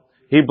eno,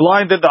 he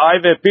blinded the eye,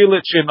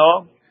 ve'pilit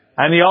shino,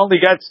 and he only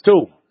gets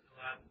 2.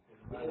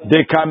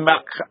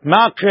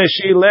 De'kamakre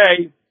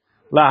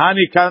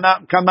lahani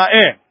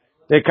kama'eh,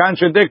 they're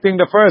contradicting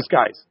the first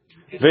guys.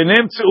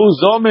 Ve'nimtzu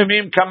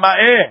zomimim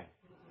kama'eh,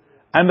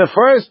 and the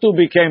first 2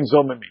 became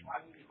zomimim.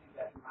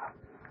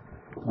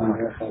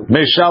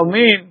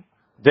 Mishalmin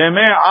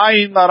deme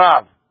ayin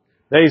larav.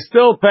 They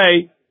still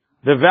pay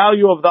the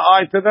value of the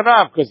eye to the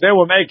Rav because they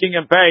were making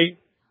him pay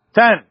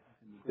 10.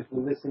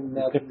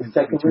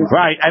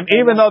 Right, and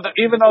even though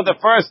the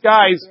first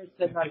guys,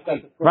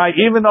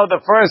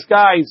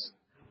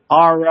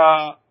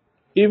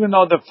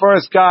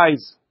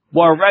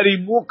 were already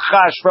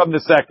mukhash from the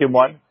second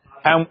one,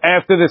 And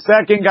after the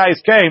second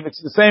guys came,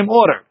 it's the same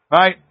order,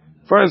 right?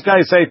 First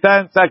guy say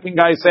 10, second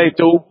guy say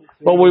 2,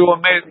 but we were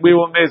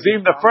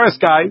mezim the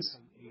first guys.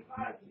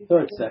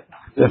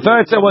 The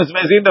third set was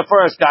mezim the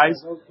first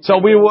guys, so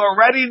we were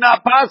already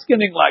not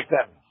paskening like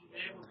them.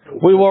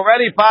 We were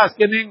already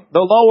paskening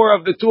the lower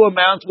of the two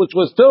amounts, which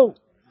was 2.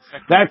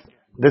 That's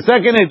the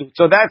second idut.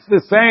 So that's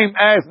the same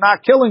as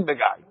not killing the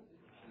guy,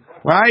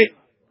 right?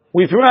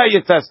 We threw out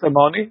your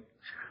testimony,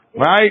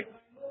 right?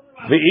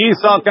 The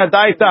Isa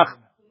kadaitach.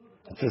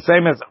 It's the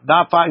same as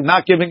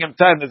not giving him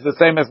 10 is the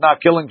same as not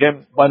killing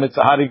him when it's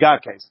a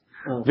hariga case.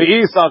 The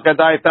Isa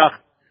kadaitach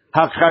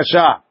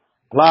hakasha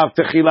lav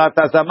techilat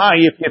hazama.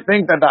 If you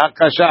think that the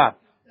hakasha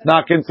is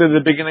not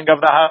considered the beginning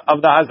of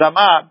the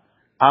hazama,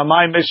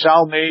 amay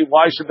mishalmi.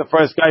 Why should the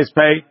first guys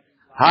pay?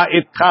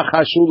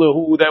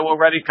 Ha'itchachashulehu. They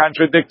already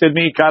contradicted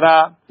me.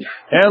 Kara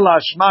ela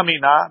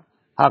shmamina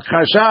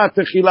hakasha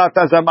techilat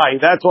hazama.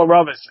 That's what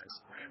Rava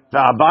says. The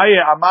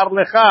Abaye amar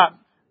lecha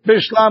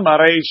bishlam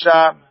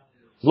areisha.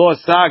 Lo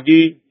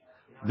sagi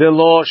de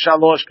lo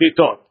shalosh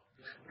kitot.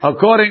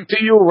 According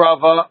to you,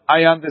 Rava,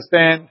 I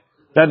understand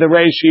that the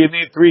ratio you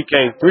need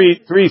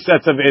three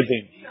sets of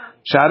edim.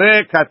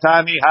 Share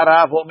katani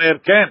harav omer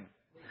ken,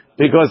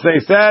 because they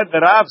said the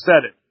Rav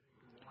said it.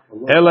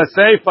 Ela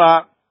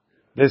seifa,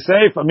 the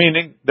seifa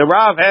meaning the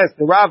Rav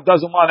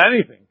doesn't want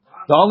anything.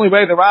 The only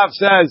way the Rav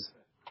says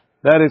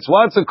that it's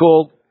what's it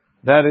called,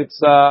 that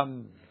it's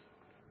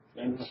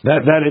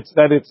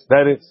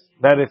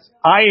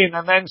ayin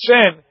and then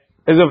shin.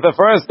 Is if the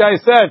first guy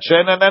said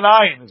shin and then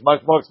ayin is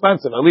much more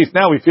expensive. At least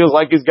now he feels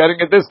like he's getting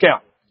a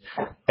discount.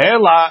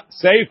 Ela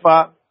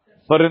seifa,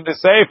 but in the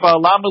seifa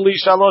lamali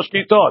shalosh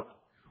kitot.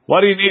 What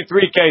do you need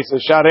 3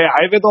 cases? Sharei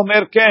Eved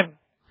omer ken.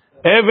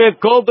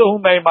 Eved kol dehu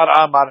meimar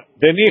amar.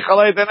 Deni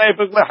chalei denei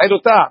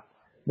b'glechiruta.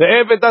 The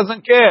Eved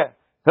doesn't care.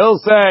 He'll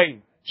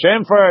say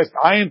shin first,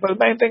 ayin. But the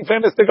main thing for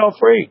him is to go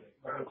free.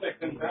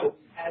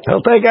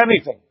 He'll take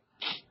anything.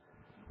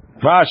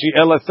 Rashi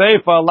ela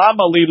seifa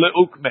lamali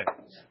leukme.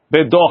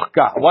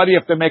 Bedochka. Why do you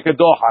have to make a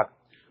dohak?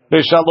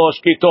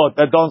 B'shalosh kitot.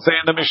 That don't say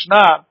in the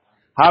Mishnah.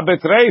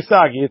 Habetrei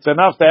sagi. It's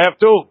enough to have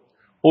 2.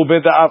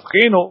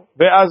 Ubeda'avchinu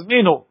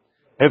ve'azminu.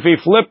 If he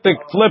flipped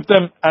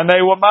them and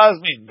they were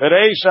mazmin.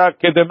 Vereisha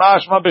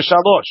kedemashma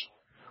b'shalosh.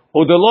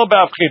 Udelo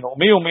be'avchinu.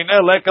 Mi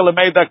umine leka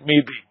lemeidak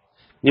midi.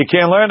 You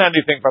can't learn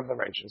anything from the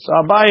ratio. So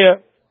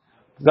Abaya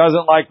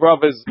doesn't like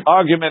Rava's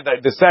argument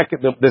that the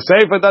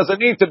sefer doesn't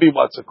need to be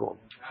what's it called.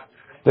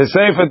 The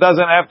sefer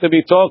doesn't have to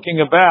be talking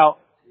about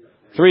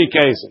 3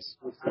 cases.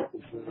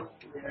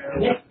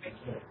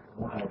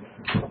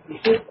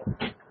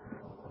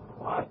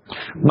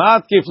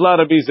 Mat kifla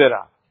Rabbi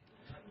Zera.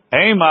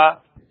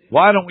 Ema,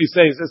 why don't we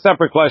say, it's a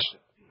separate question.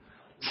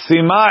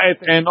 Sima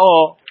et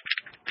eno,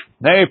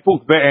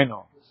 ne'epuk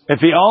be'eno.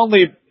 If he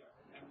only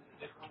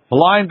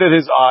blinded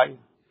his eye,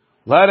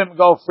 let him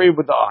go free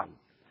with the eye.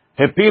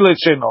 Hepilet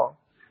sheno.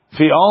 If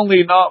he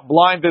only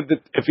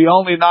if he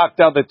only knocked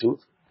out the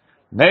tooth,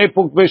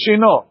 ne'epuk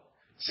be'shino.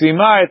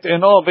 Sima et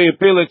eno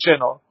ve'epilet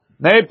sheno.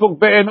 Ne'epuk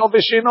be'eno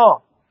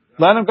ve'shino.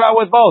 Let him go out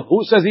with both.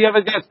 Who says he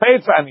ever gets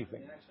paid for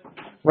anything?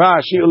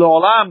 Rashi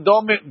lo'olam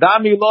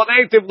dami lo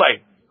native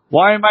lay.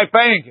 Why am I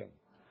paying him?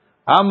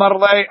 Amar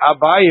lay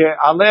Abaye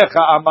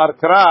alecha amar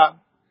kra.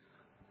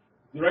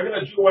 The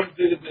regular Jew wants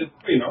it's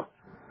free, no?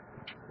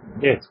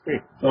 Yeah, it's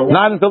free. So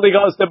not until he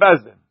goes to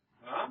Bezdin.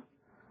 Huh?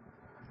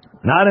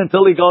 Not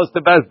until he goes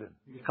to Bezdin.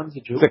 He becomes a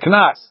Jew. It's a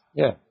knas.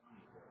 Yeah.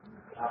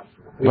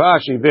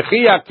 Rashi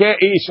v'chi yakeh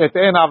ish et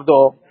en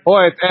avdo o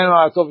et eno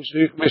asov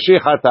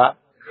v'shichata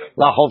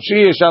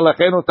lachofshi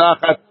yishalachenu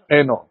tachat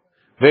eno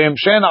ve'im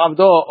shen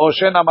avdo o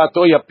shen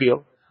amato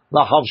yapil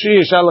lachofshi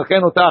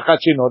yishalachenu tachat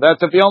shino.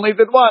 That's if he only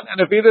did one, and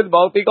if he did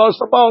both, he goes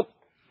for both.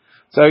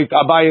 So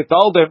Abaye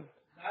told him,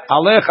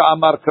 Alecha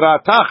amar kra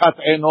tachat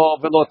eno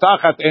v'lo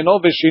tachat eno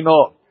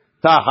v'shino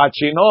tachat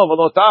shino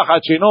v'lo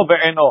tachat shino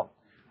ve'eno.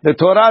 The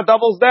Torah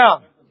doubles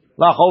down.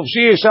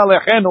 Lachovshi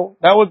yishalachenu.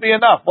 That would be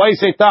enough. Why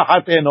say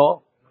tachat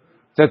eno?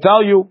 To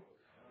tell you,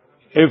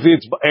 if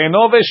it's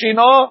eno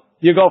v'shino,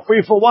 you go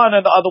free for one,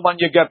 and the other one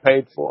you get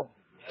paid for.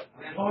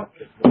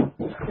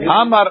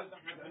 Amar.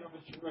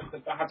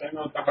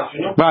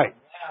 Right.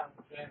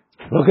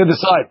 Look at the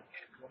side.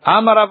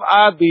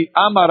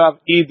 Amarav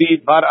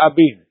Idi bar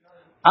Abin.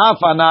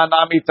 Afana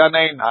nami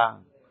taneina.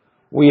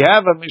 We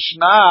have a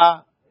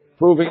Mishnah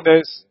proving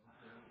this.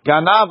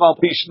 Ganav al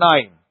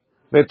pishnayim.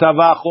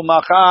 V'tavachu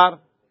machar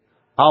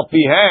al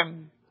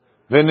pihem.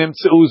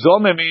 V'nimtzeu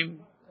zomemim.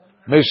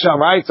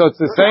 Right, so it's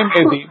the same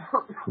Edim.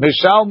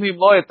 Mishalmim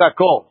lo et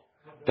hakol.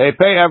 They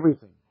pay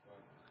everything.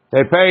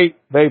 They pay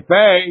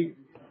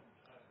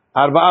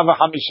arba'a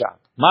v'chamisha.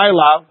 My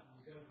love,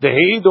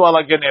 dehidu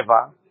ala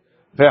geneva,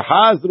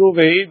 v'chazru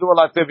v'hidu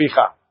ala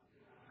tevicha.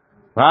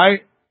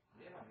 Right?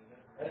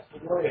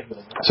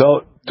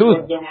 So,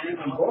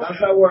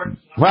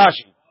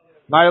 Rashi.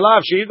 My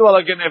love, shehidu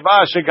ala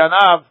geneva,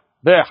 sheganav,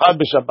 ve'echad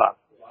b'shabbat.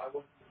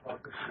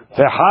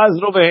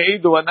 V'chazru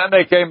v'hidu, and then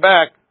they came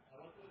back,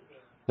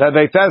 that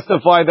they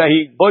testified that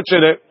he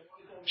butchered it,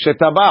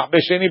 shetabach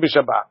b'sheni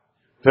b'shabbat.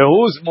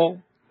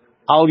 Ve'huzmu,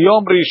 al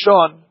Yom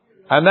Rishon,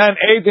 and then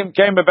Eidim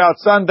came about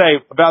Sunday,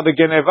 about the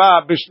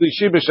Geneva,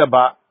 B'Shlishi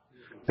B'Shabbat,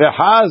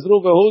 V'chazru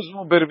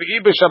v'huzmu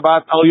b'Rvi'i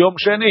B'Shabbat al Yom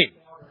Sheni.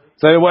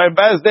 So they were in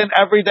Beis Din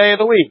every day of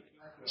the week.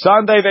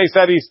 Sunday they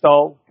said he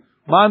stole.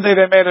 Monday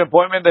they made an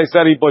appointment, they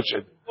said he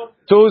butchered.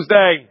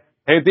 Tuesday,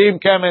 Eidim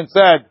came and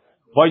said,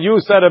 what you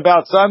said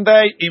about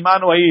Sunday,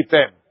 Imanu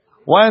Hayitem.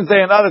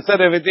 Wednesday, another set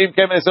of Eidim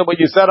came and said, what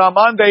you said on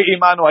Monday,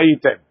 Imanu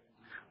Hayitem.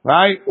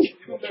 Right?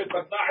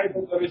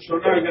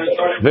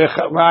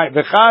 Right.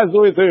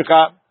 V'chazru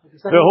v'tivicha.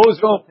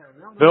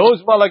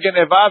 V'huzmu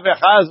l'geneva,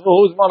 v'chaz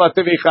v'huzmu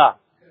l'tivicha.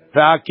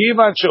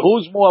 V'hakivan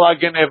shehuzmu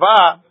l'geneva,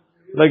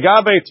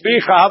 l'gabe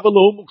tvicha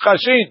haveluhu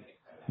mukhashin.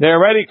 They're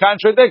already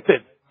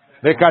contradicted.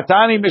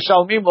 V'katani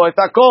mishalmim lo et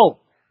hakol.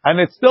 And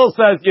it still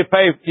says you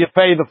pay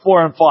the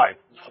 4 and 5.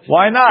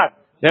 Why not?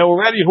 They're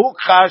already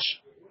hukhash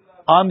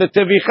on the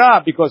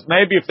tivicha, because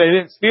maybe if they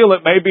didn't steal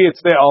it, maybe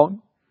it's their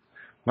own.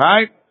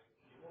 Right?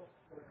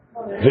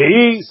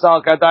 V'hi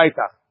sal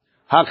kadaita.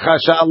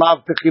 Hakasha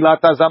alav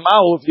techilat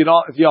hazama.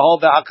 If you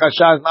hold the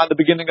hakasha is not the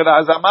beginning of the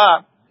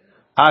hazama,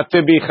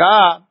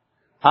 atibicha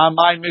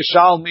hamay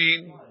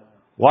mishalmin.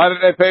 Why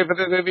did they pay for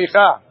the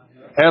tibicha?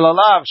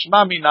 Elalav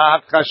shma mina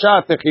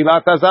hakasha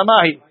techilat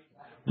hazamahi.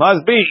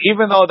 Must be,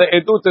 even though the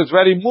edut is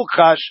very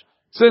mukhash,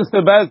 since the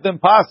Beis Din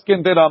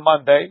paskin did on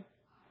Monday,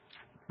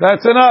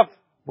 that's enough.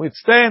 It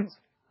stands.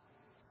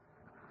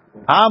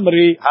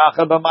 Amri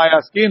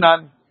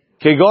hachabamayaskinan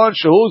kegon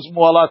shehuzmu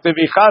ala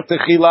tevicha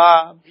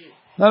techila.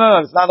 No,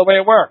 that's not the way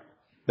it worked.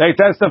 They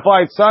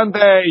testified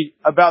Sunday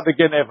about the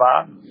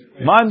Geneva,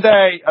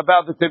 Monday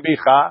about the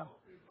Tibicha,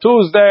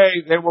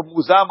 Tuesday they were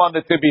muzam on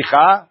the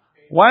Tibicha,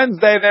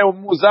 Wednesday they were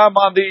muzam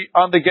on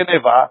the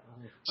Geneva.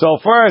 So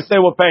first they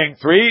were paying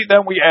 3,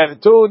 then we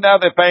added 2, now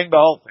they're paying the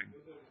whole thing.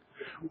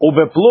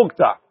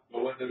 Ubeplukta.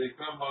 But when they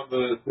come on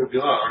the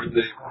Tibicha, aren't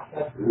they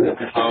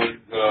following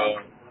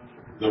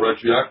the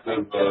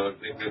retroactive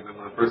thing in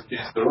the first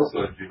case they're also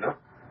edgy,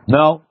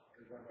 no?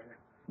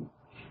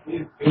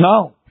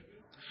 No,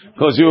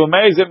 because you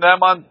amazing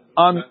them on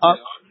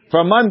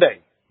from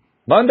Monday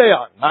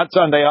on, not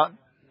Sunday on.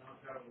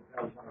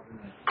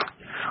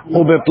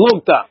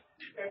 Ubeplukta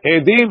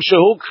edim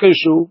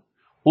shehukhishu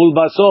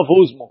ulbasof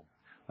huzmu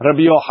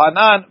Rabbi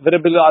Yochanan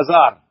v'Rabbi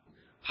Elazar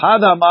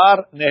had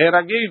amar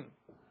neheragim.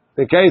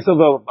 The case of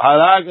a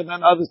harag, and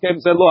then others came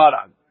and said lo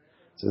harag.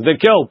 Says they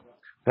killed.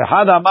 The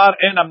had amar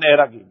enam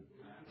neheragim.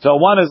 So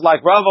one is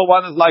like Rava,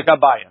 one is like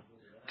Abaya.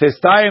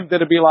 Testayim to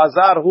Rabbi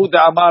Elazar hu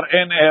de'amar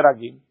en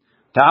neheragim.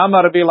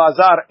 Ta'amar Rabbi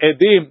Elazar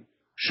edim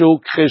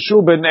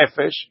shukhishu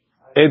benefesh.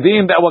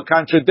 Edim that were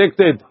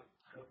contradicted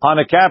on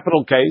a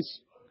capital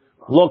case.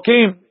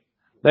 Lokim,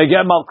 they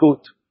get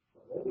malkut.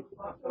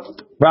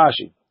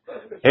 Rashi.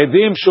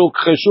 Edim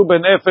shukhishu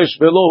benefesh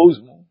velo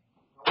huzmu.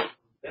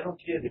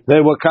 They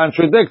were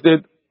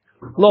contradicted.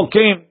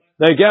 Lokim,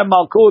 they get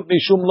malkut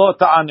mishum lo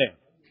ta'aneh.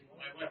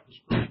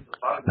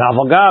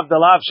 Navagav the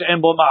lav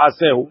she'en bo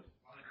ma'asehu.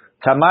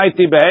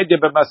 Kamaiti behedye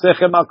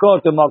b'masechet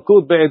makot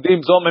malkut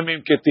be'edim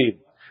zomemim ketiv.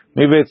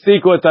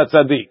 Mivetziku et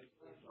hatzadik.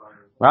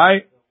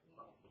 Right?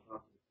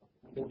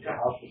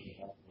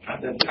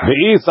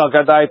 Ve'isa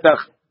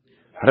kadaitach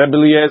Rebbe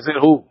Eliezer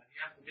hu.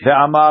 The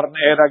Amar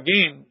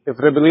ne'eragim. If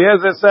Rebbe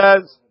Eliezer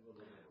says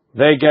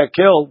they get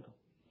killed,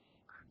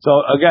 so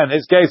again,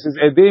 his case is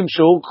edim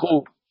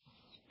shehukhu.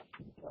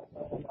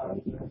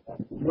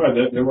 Well,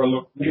 they were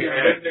looking.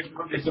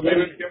 So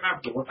maybe it came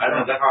after.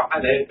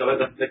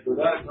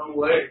 No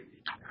way.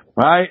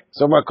 Right?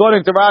 So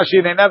according to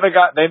Rashi, they never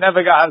got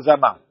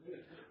hazama.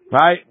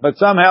 Right? But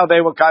somehow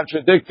they were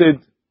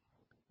contradicted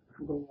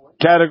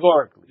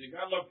categorically. They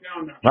got locked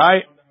down.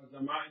 Right?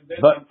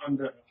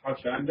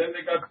 And then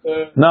they got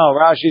No,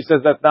 Rashi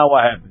says that's not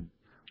what happened.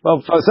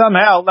 Well, for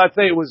somehow, let's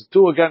say it was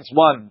 2 against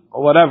 1,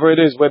 or whatever it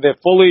is, where they're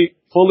fully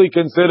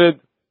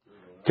considered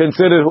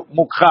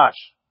mukhash,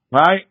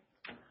 right?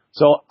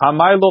 So,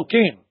 amay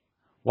lokim.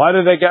 Why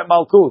did they get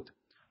malkut?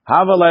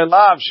 Havalei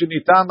lav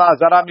shenitan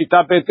la'azara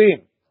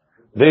mitapetin.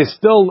 They're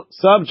still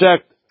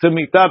subject to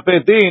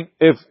mitapetin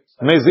if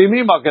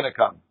mezinim are going to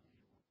come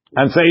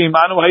and say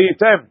imanu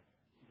hayitem.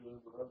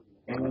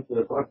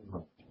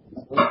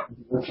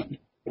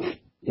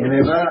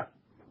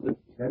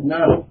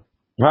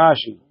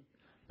 Rashi.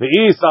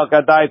 Ve'isal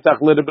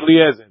kadaitach l'Rebbe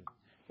Eliezer.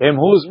 Em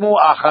huzmu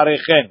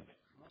acharechen.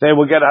 They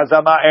will get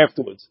hazama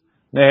afterwards.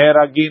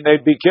 Neheragin,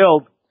 they'd be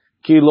killed.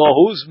 Ki lo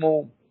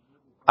huzmu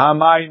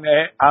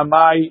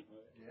amai.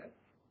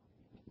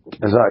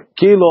 Sorry.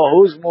 Ki lo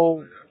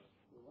huzmu.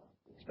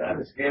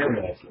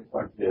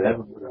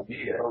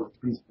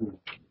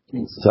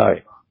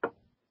 Sorry.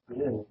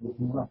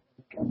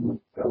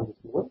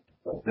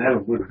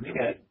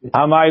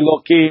 Amai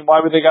lokim. Why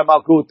would they get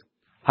malkut?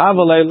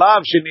 Havalei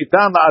lav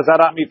shenitan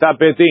la'azara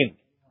mitapetin.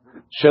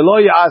 Shelo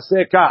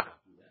ya'aseh kach.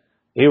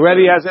 He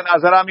already has an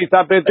azara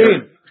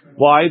mitapetin.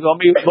 Why? Lo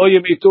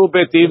yemitu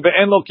betin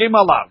ve'en lokim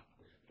alav.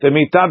 The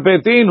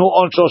mitapetin hu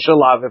onsho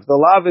shelav. If the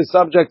lav is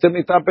subject to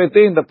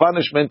mitapetin, the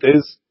punishment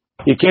is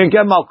you can't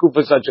get malkut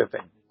for such a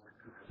thing.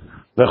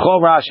 V'chol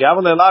Rashi.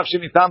 Havalei lav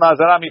shenitan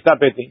la'azara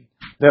mitapetin.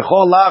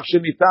 V'chol lav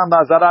shenitam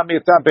ba'azara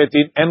mi'ta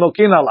betin en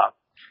lokin alav.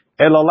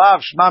 Elo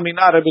lav shma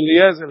mina Rabbi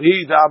Eliezer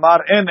hi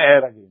da'amar en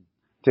neheragim.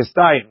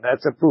 Testayim,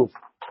 that's a proof.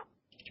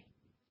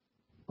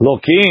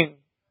 Lokin,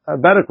 a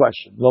better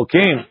question.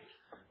 Lokin,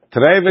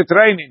 trei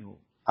v'treininu.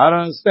 I don't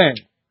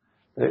understand.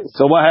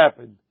 So what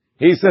happened?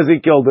 He says he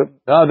killed him.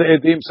 The other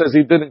Edim says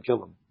he didn't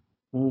kill him.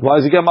 Why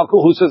does he get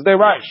Malkuch? Who says they're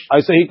right?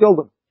 I say he killed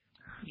him.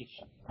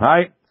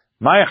 Right?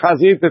 My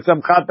chazir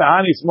tetzamchat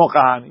tahani smoch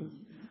kahani.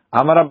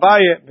 Amar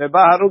Abaye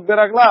veba haruk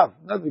beraglav.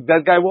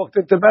 That guy walked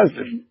into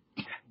Bezdin.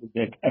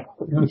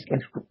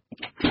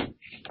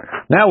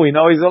 Now we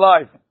know he's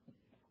alive.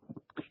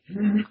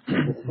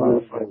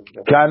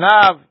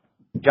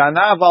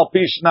 Ganav al pi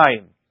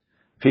shnayim.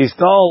 If he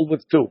stole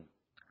with two.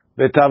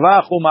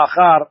 V'tavach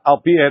u'machar al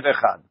pi ed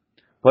echad.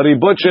 But he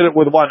butchered it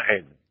with one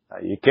ed.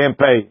 You can't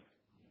pay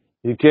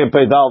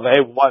dal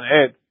v'eh with one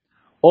ed.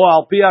 Or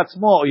al pi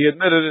atzmo, he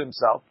admitted it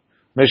himself.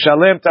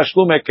 Meshalem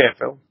tashlume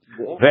kefel.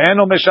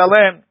 Ve'eno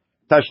meshalem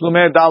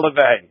tashlume dal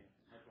v'eh.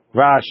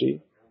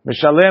 Rashi.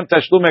 Meshalem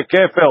tashlume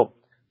kefel.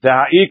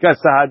 Deha'ika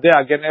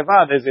sahadeh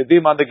geneva. There's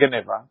edim on the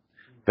geneva.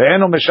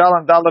 Ve'eno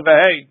meshalem dal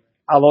v'eh.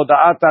 Al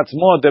hoda'at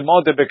atzmo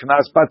demo de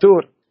beknas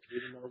patur.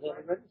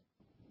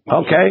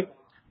 Okay.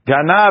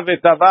 Ganav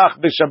etavach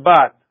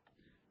b'Shabbat.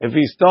 If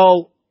he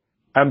stole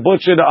and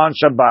butchered on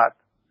Shabbat,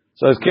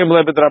 so it's kim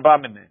lebed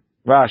rabamine.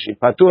 Rashi.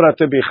 Patura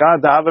tebicha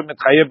da'ave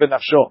mitchayev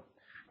benafsho.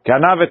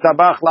 Ganav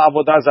etavach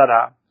la'avodah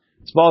zara.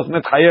 It's both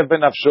mitchayev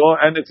benafsho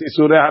and it's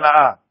isurei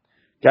hana'ah.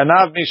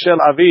 Ganav mishel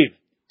aviv.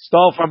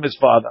 Stole from his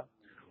father.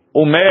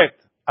 Umet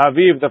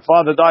aviv. The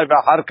father died.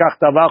 V'achar kach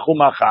tavach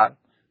u'machar.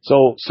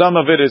 So some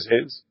of it is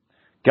his.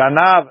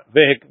 Ganav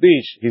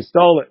vehekdish. He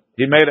stole it.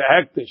 He made a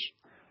hektish.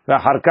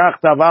 V'achar kach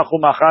tavach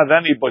u'machar.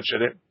 Then he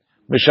butchered it.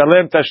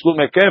 Mishalem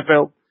tashlume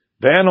kefel.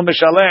 Ve'enu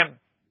mishalem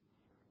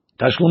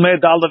tashlume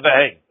dal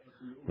v'hei.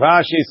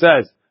 Rashi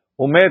says,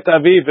 Umet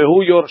aviv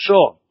v'hu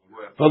yorsho.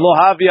 V'lo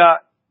havya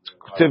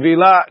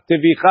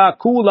tevicha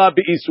kula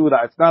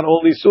be'isura. It's not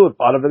all isur.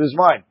 Part of it is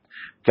mine.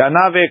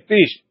 Ganav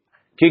vehekdish.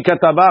 Ki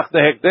katabach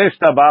tehekdesh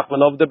tabach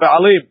v'lov de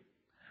be'alim.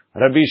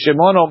 Rabbi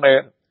Shimon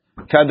omer,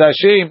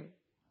 Kadashim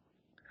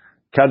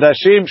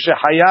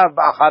shehayav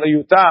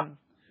ba'achariyutam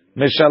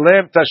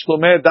mishalem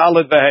tashlume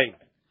dalet v'hei.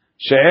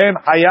 She'en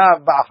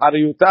hayav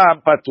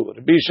ba'achariyutam patur.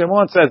 Rabbi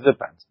Shimon says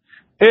depends.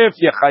 If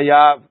you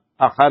hayav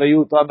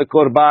achariyut on the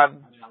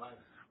korban,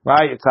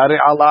 right, it's harei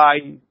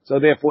alai, so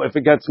therefore if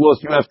it gets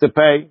lost you have to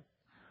pay.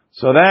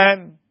 So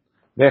then,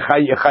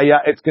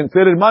 it's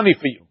considered money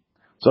for you.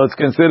 So it's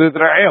considered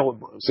re'eh.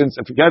 Since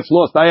if it gets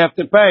lost I have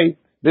to pay,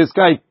 this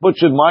guy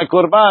butchered my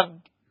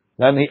korban,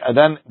 then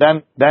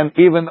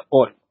even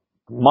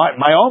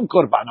my own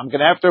korban, I'm going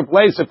to have to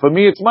replace it. For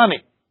me, it's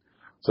money.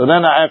 So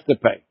then I have to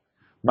pay.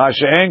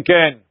 Ma'ashe'en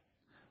ken.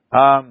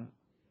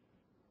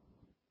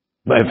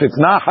 But if it's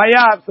not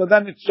hayav, so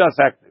then it's just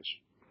hektish.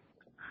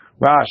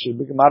 Rashi,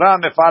 Gemara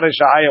mefarish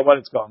ha'aya, what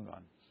is going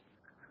on?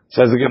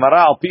 Says the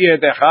Gemara, al pi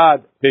ed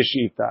echad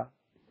b'shita.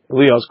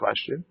 Leo's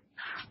question.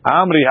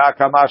 Amri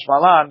ha'kamash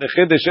malan, the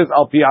chiddush is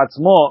al pi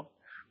atzmo,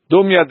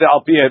 dumya de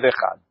al pi ed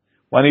echad.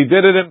 When he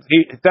did it,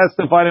 he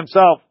testified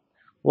himself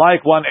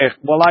like one ed.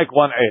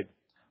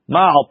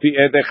 Ma al pi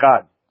ed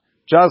echad.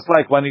 Just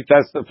like when he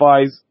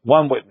testifies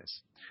one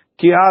witness.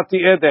 Ki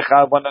ati ed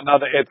echad, when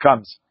another ed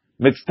comes.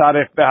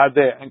 Mitztarech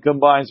behadeh, and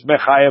combines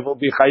mechayev will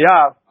be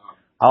chayav.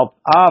 Al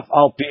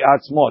pi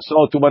atzmo.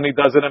 So too when he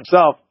does it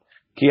himself.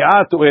 Ki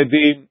atu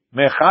edim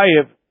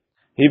mechayev,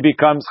 he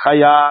becomes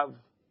chayav.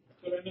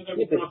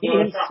 Yeah, but he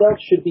himself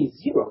should be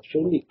zero.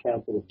 Shouldn't be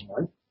counted as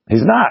one.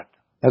 He's not.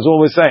 That's what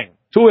we're saying.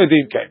 Two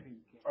edim came.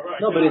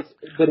 No, but it's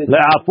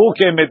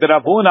Le'apuke mit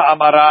Rav Huna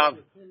amarav,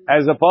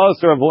 as opposed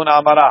to Rav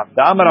Huna amarav.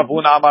 The Amar Rav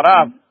Huna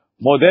amarav,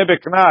 modeh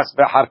beknas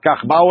ve'achar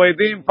kach ba'u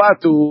edim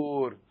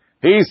patur.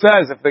 He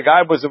says if the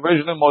guy was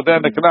originally modeh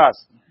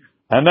beknas,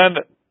 and then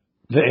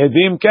the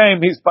edim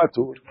came, he's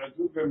patur.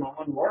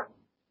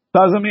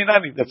 Doesn't mean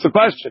anything. That's the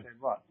question.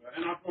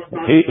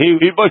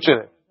 He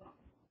butchered it.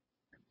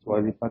 Why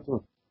is he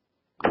patur?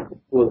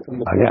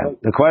 Again,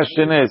 the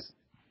question is,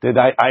 did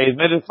I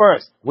admit it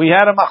first? We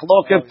had a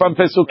machloket from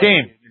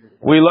Pesukim.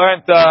 We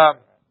learned,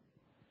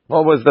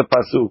 what was the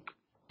pasuk?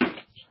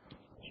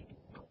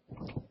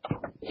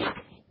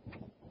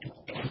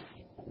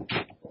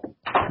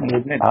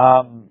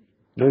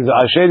 There's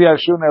Asher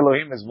Yashun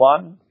Elohim is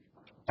one,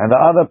 and the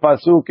other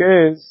pasuk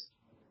is,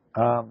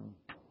 it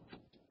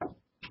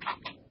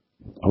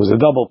was a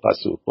double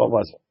pasuk. What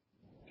was it?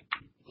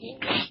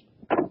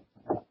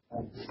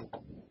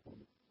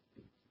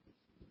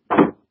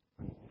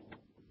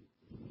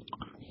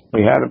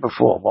 We had it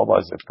before. What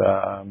was it?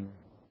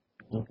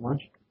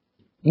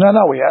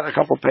 No, we had it a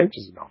couple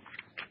pages ago.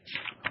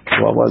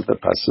 What was the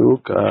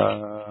pasuk?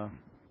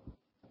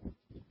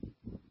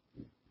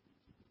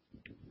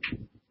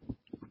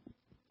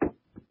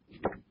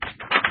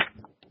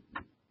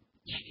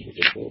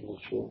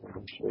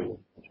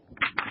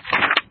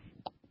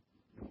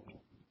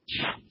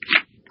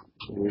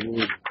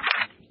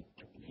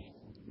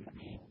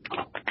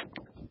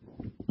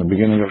 The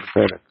beginning of the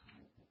Perek.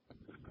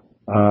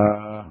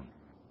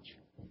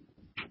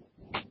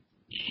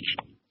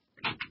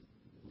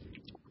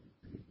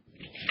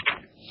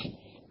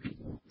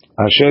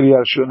 Asher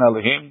yarshun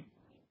alehim.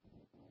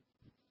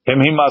 Him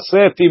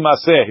himaseh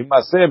timaseh.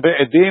 Himaseh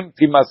be'edim,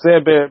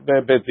 timaseh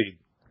be'edin.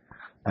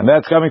 And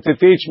that's coming to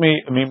teach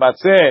me,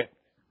 mimatzeh,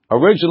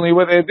 originally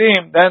with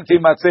edim, then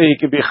timatzeh he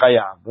could be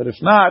chayav. But if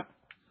not,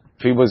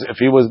 if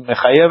he was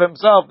mechayev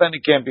himself, then he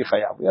can't be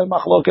chayav. We have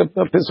machloket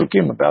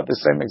pesukim about the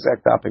same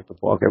exact topic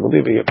before. Okay, we'll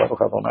leave it here.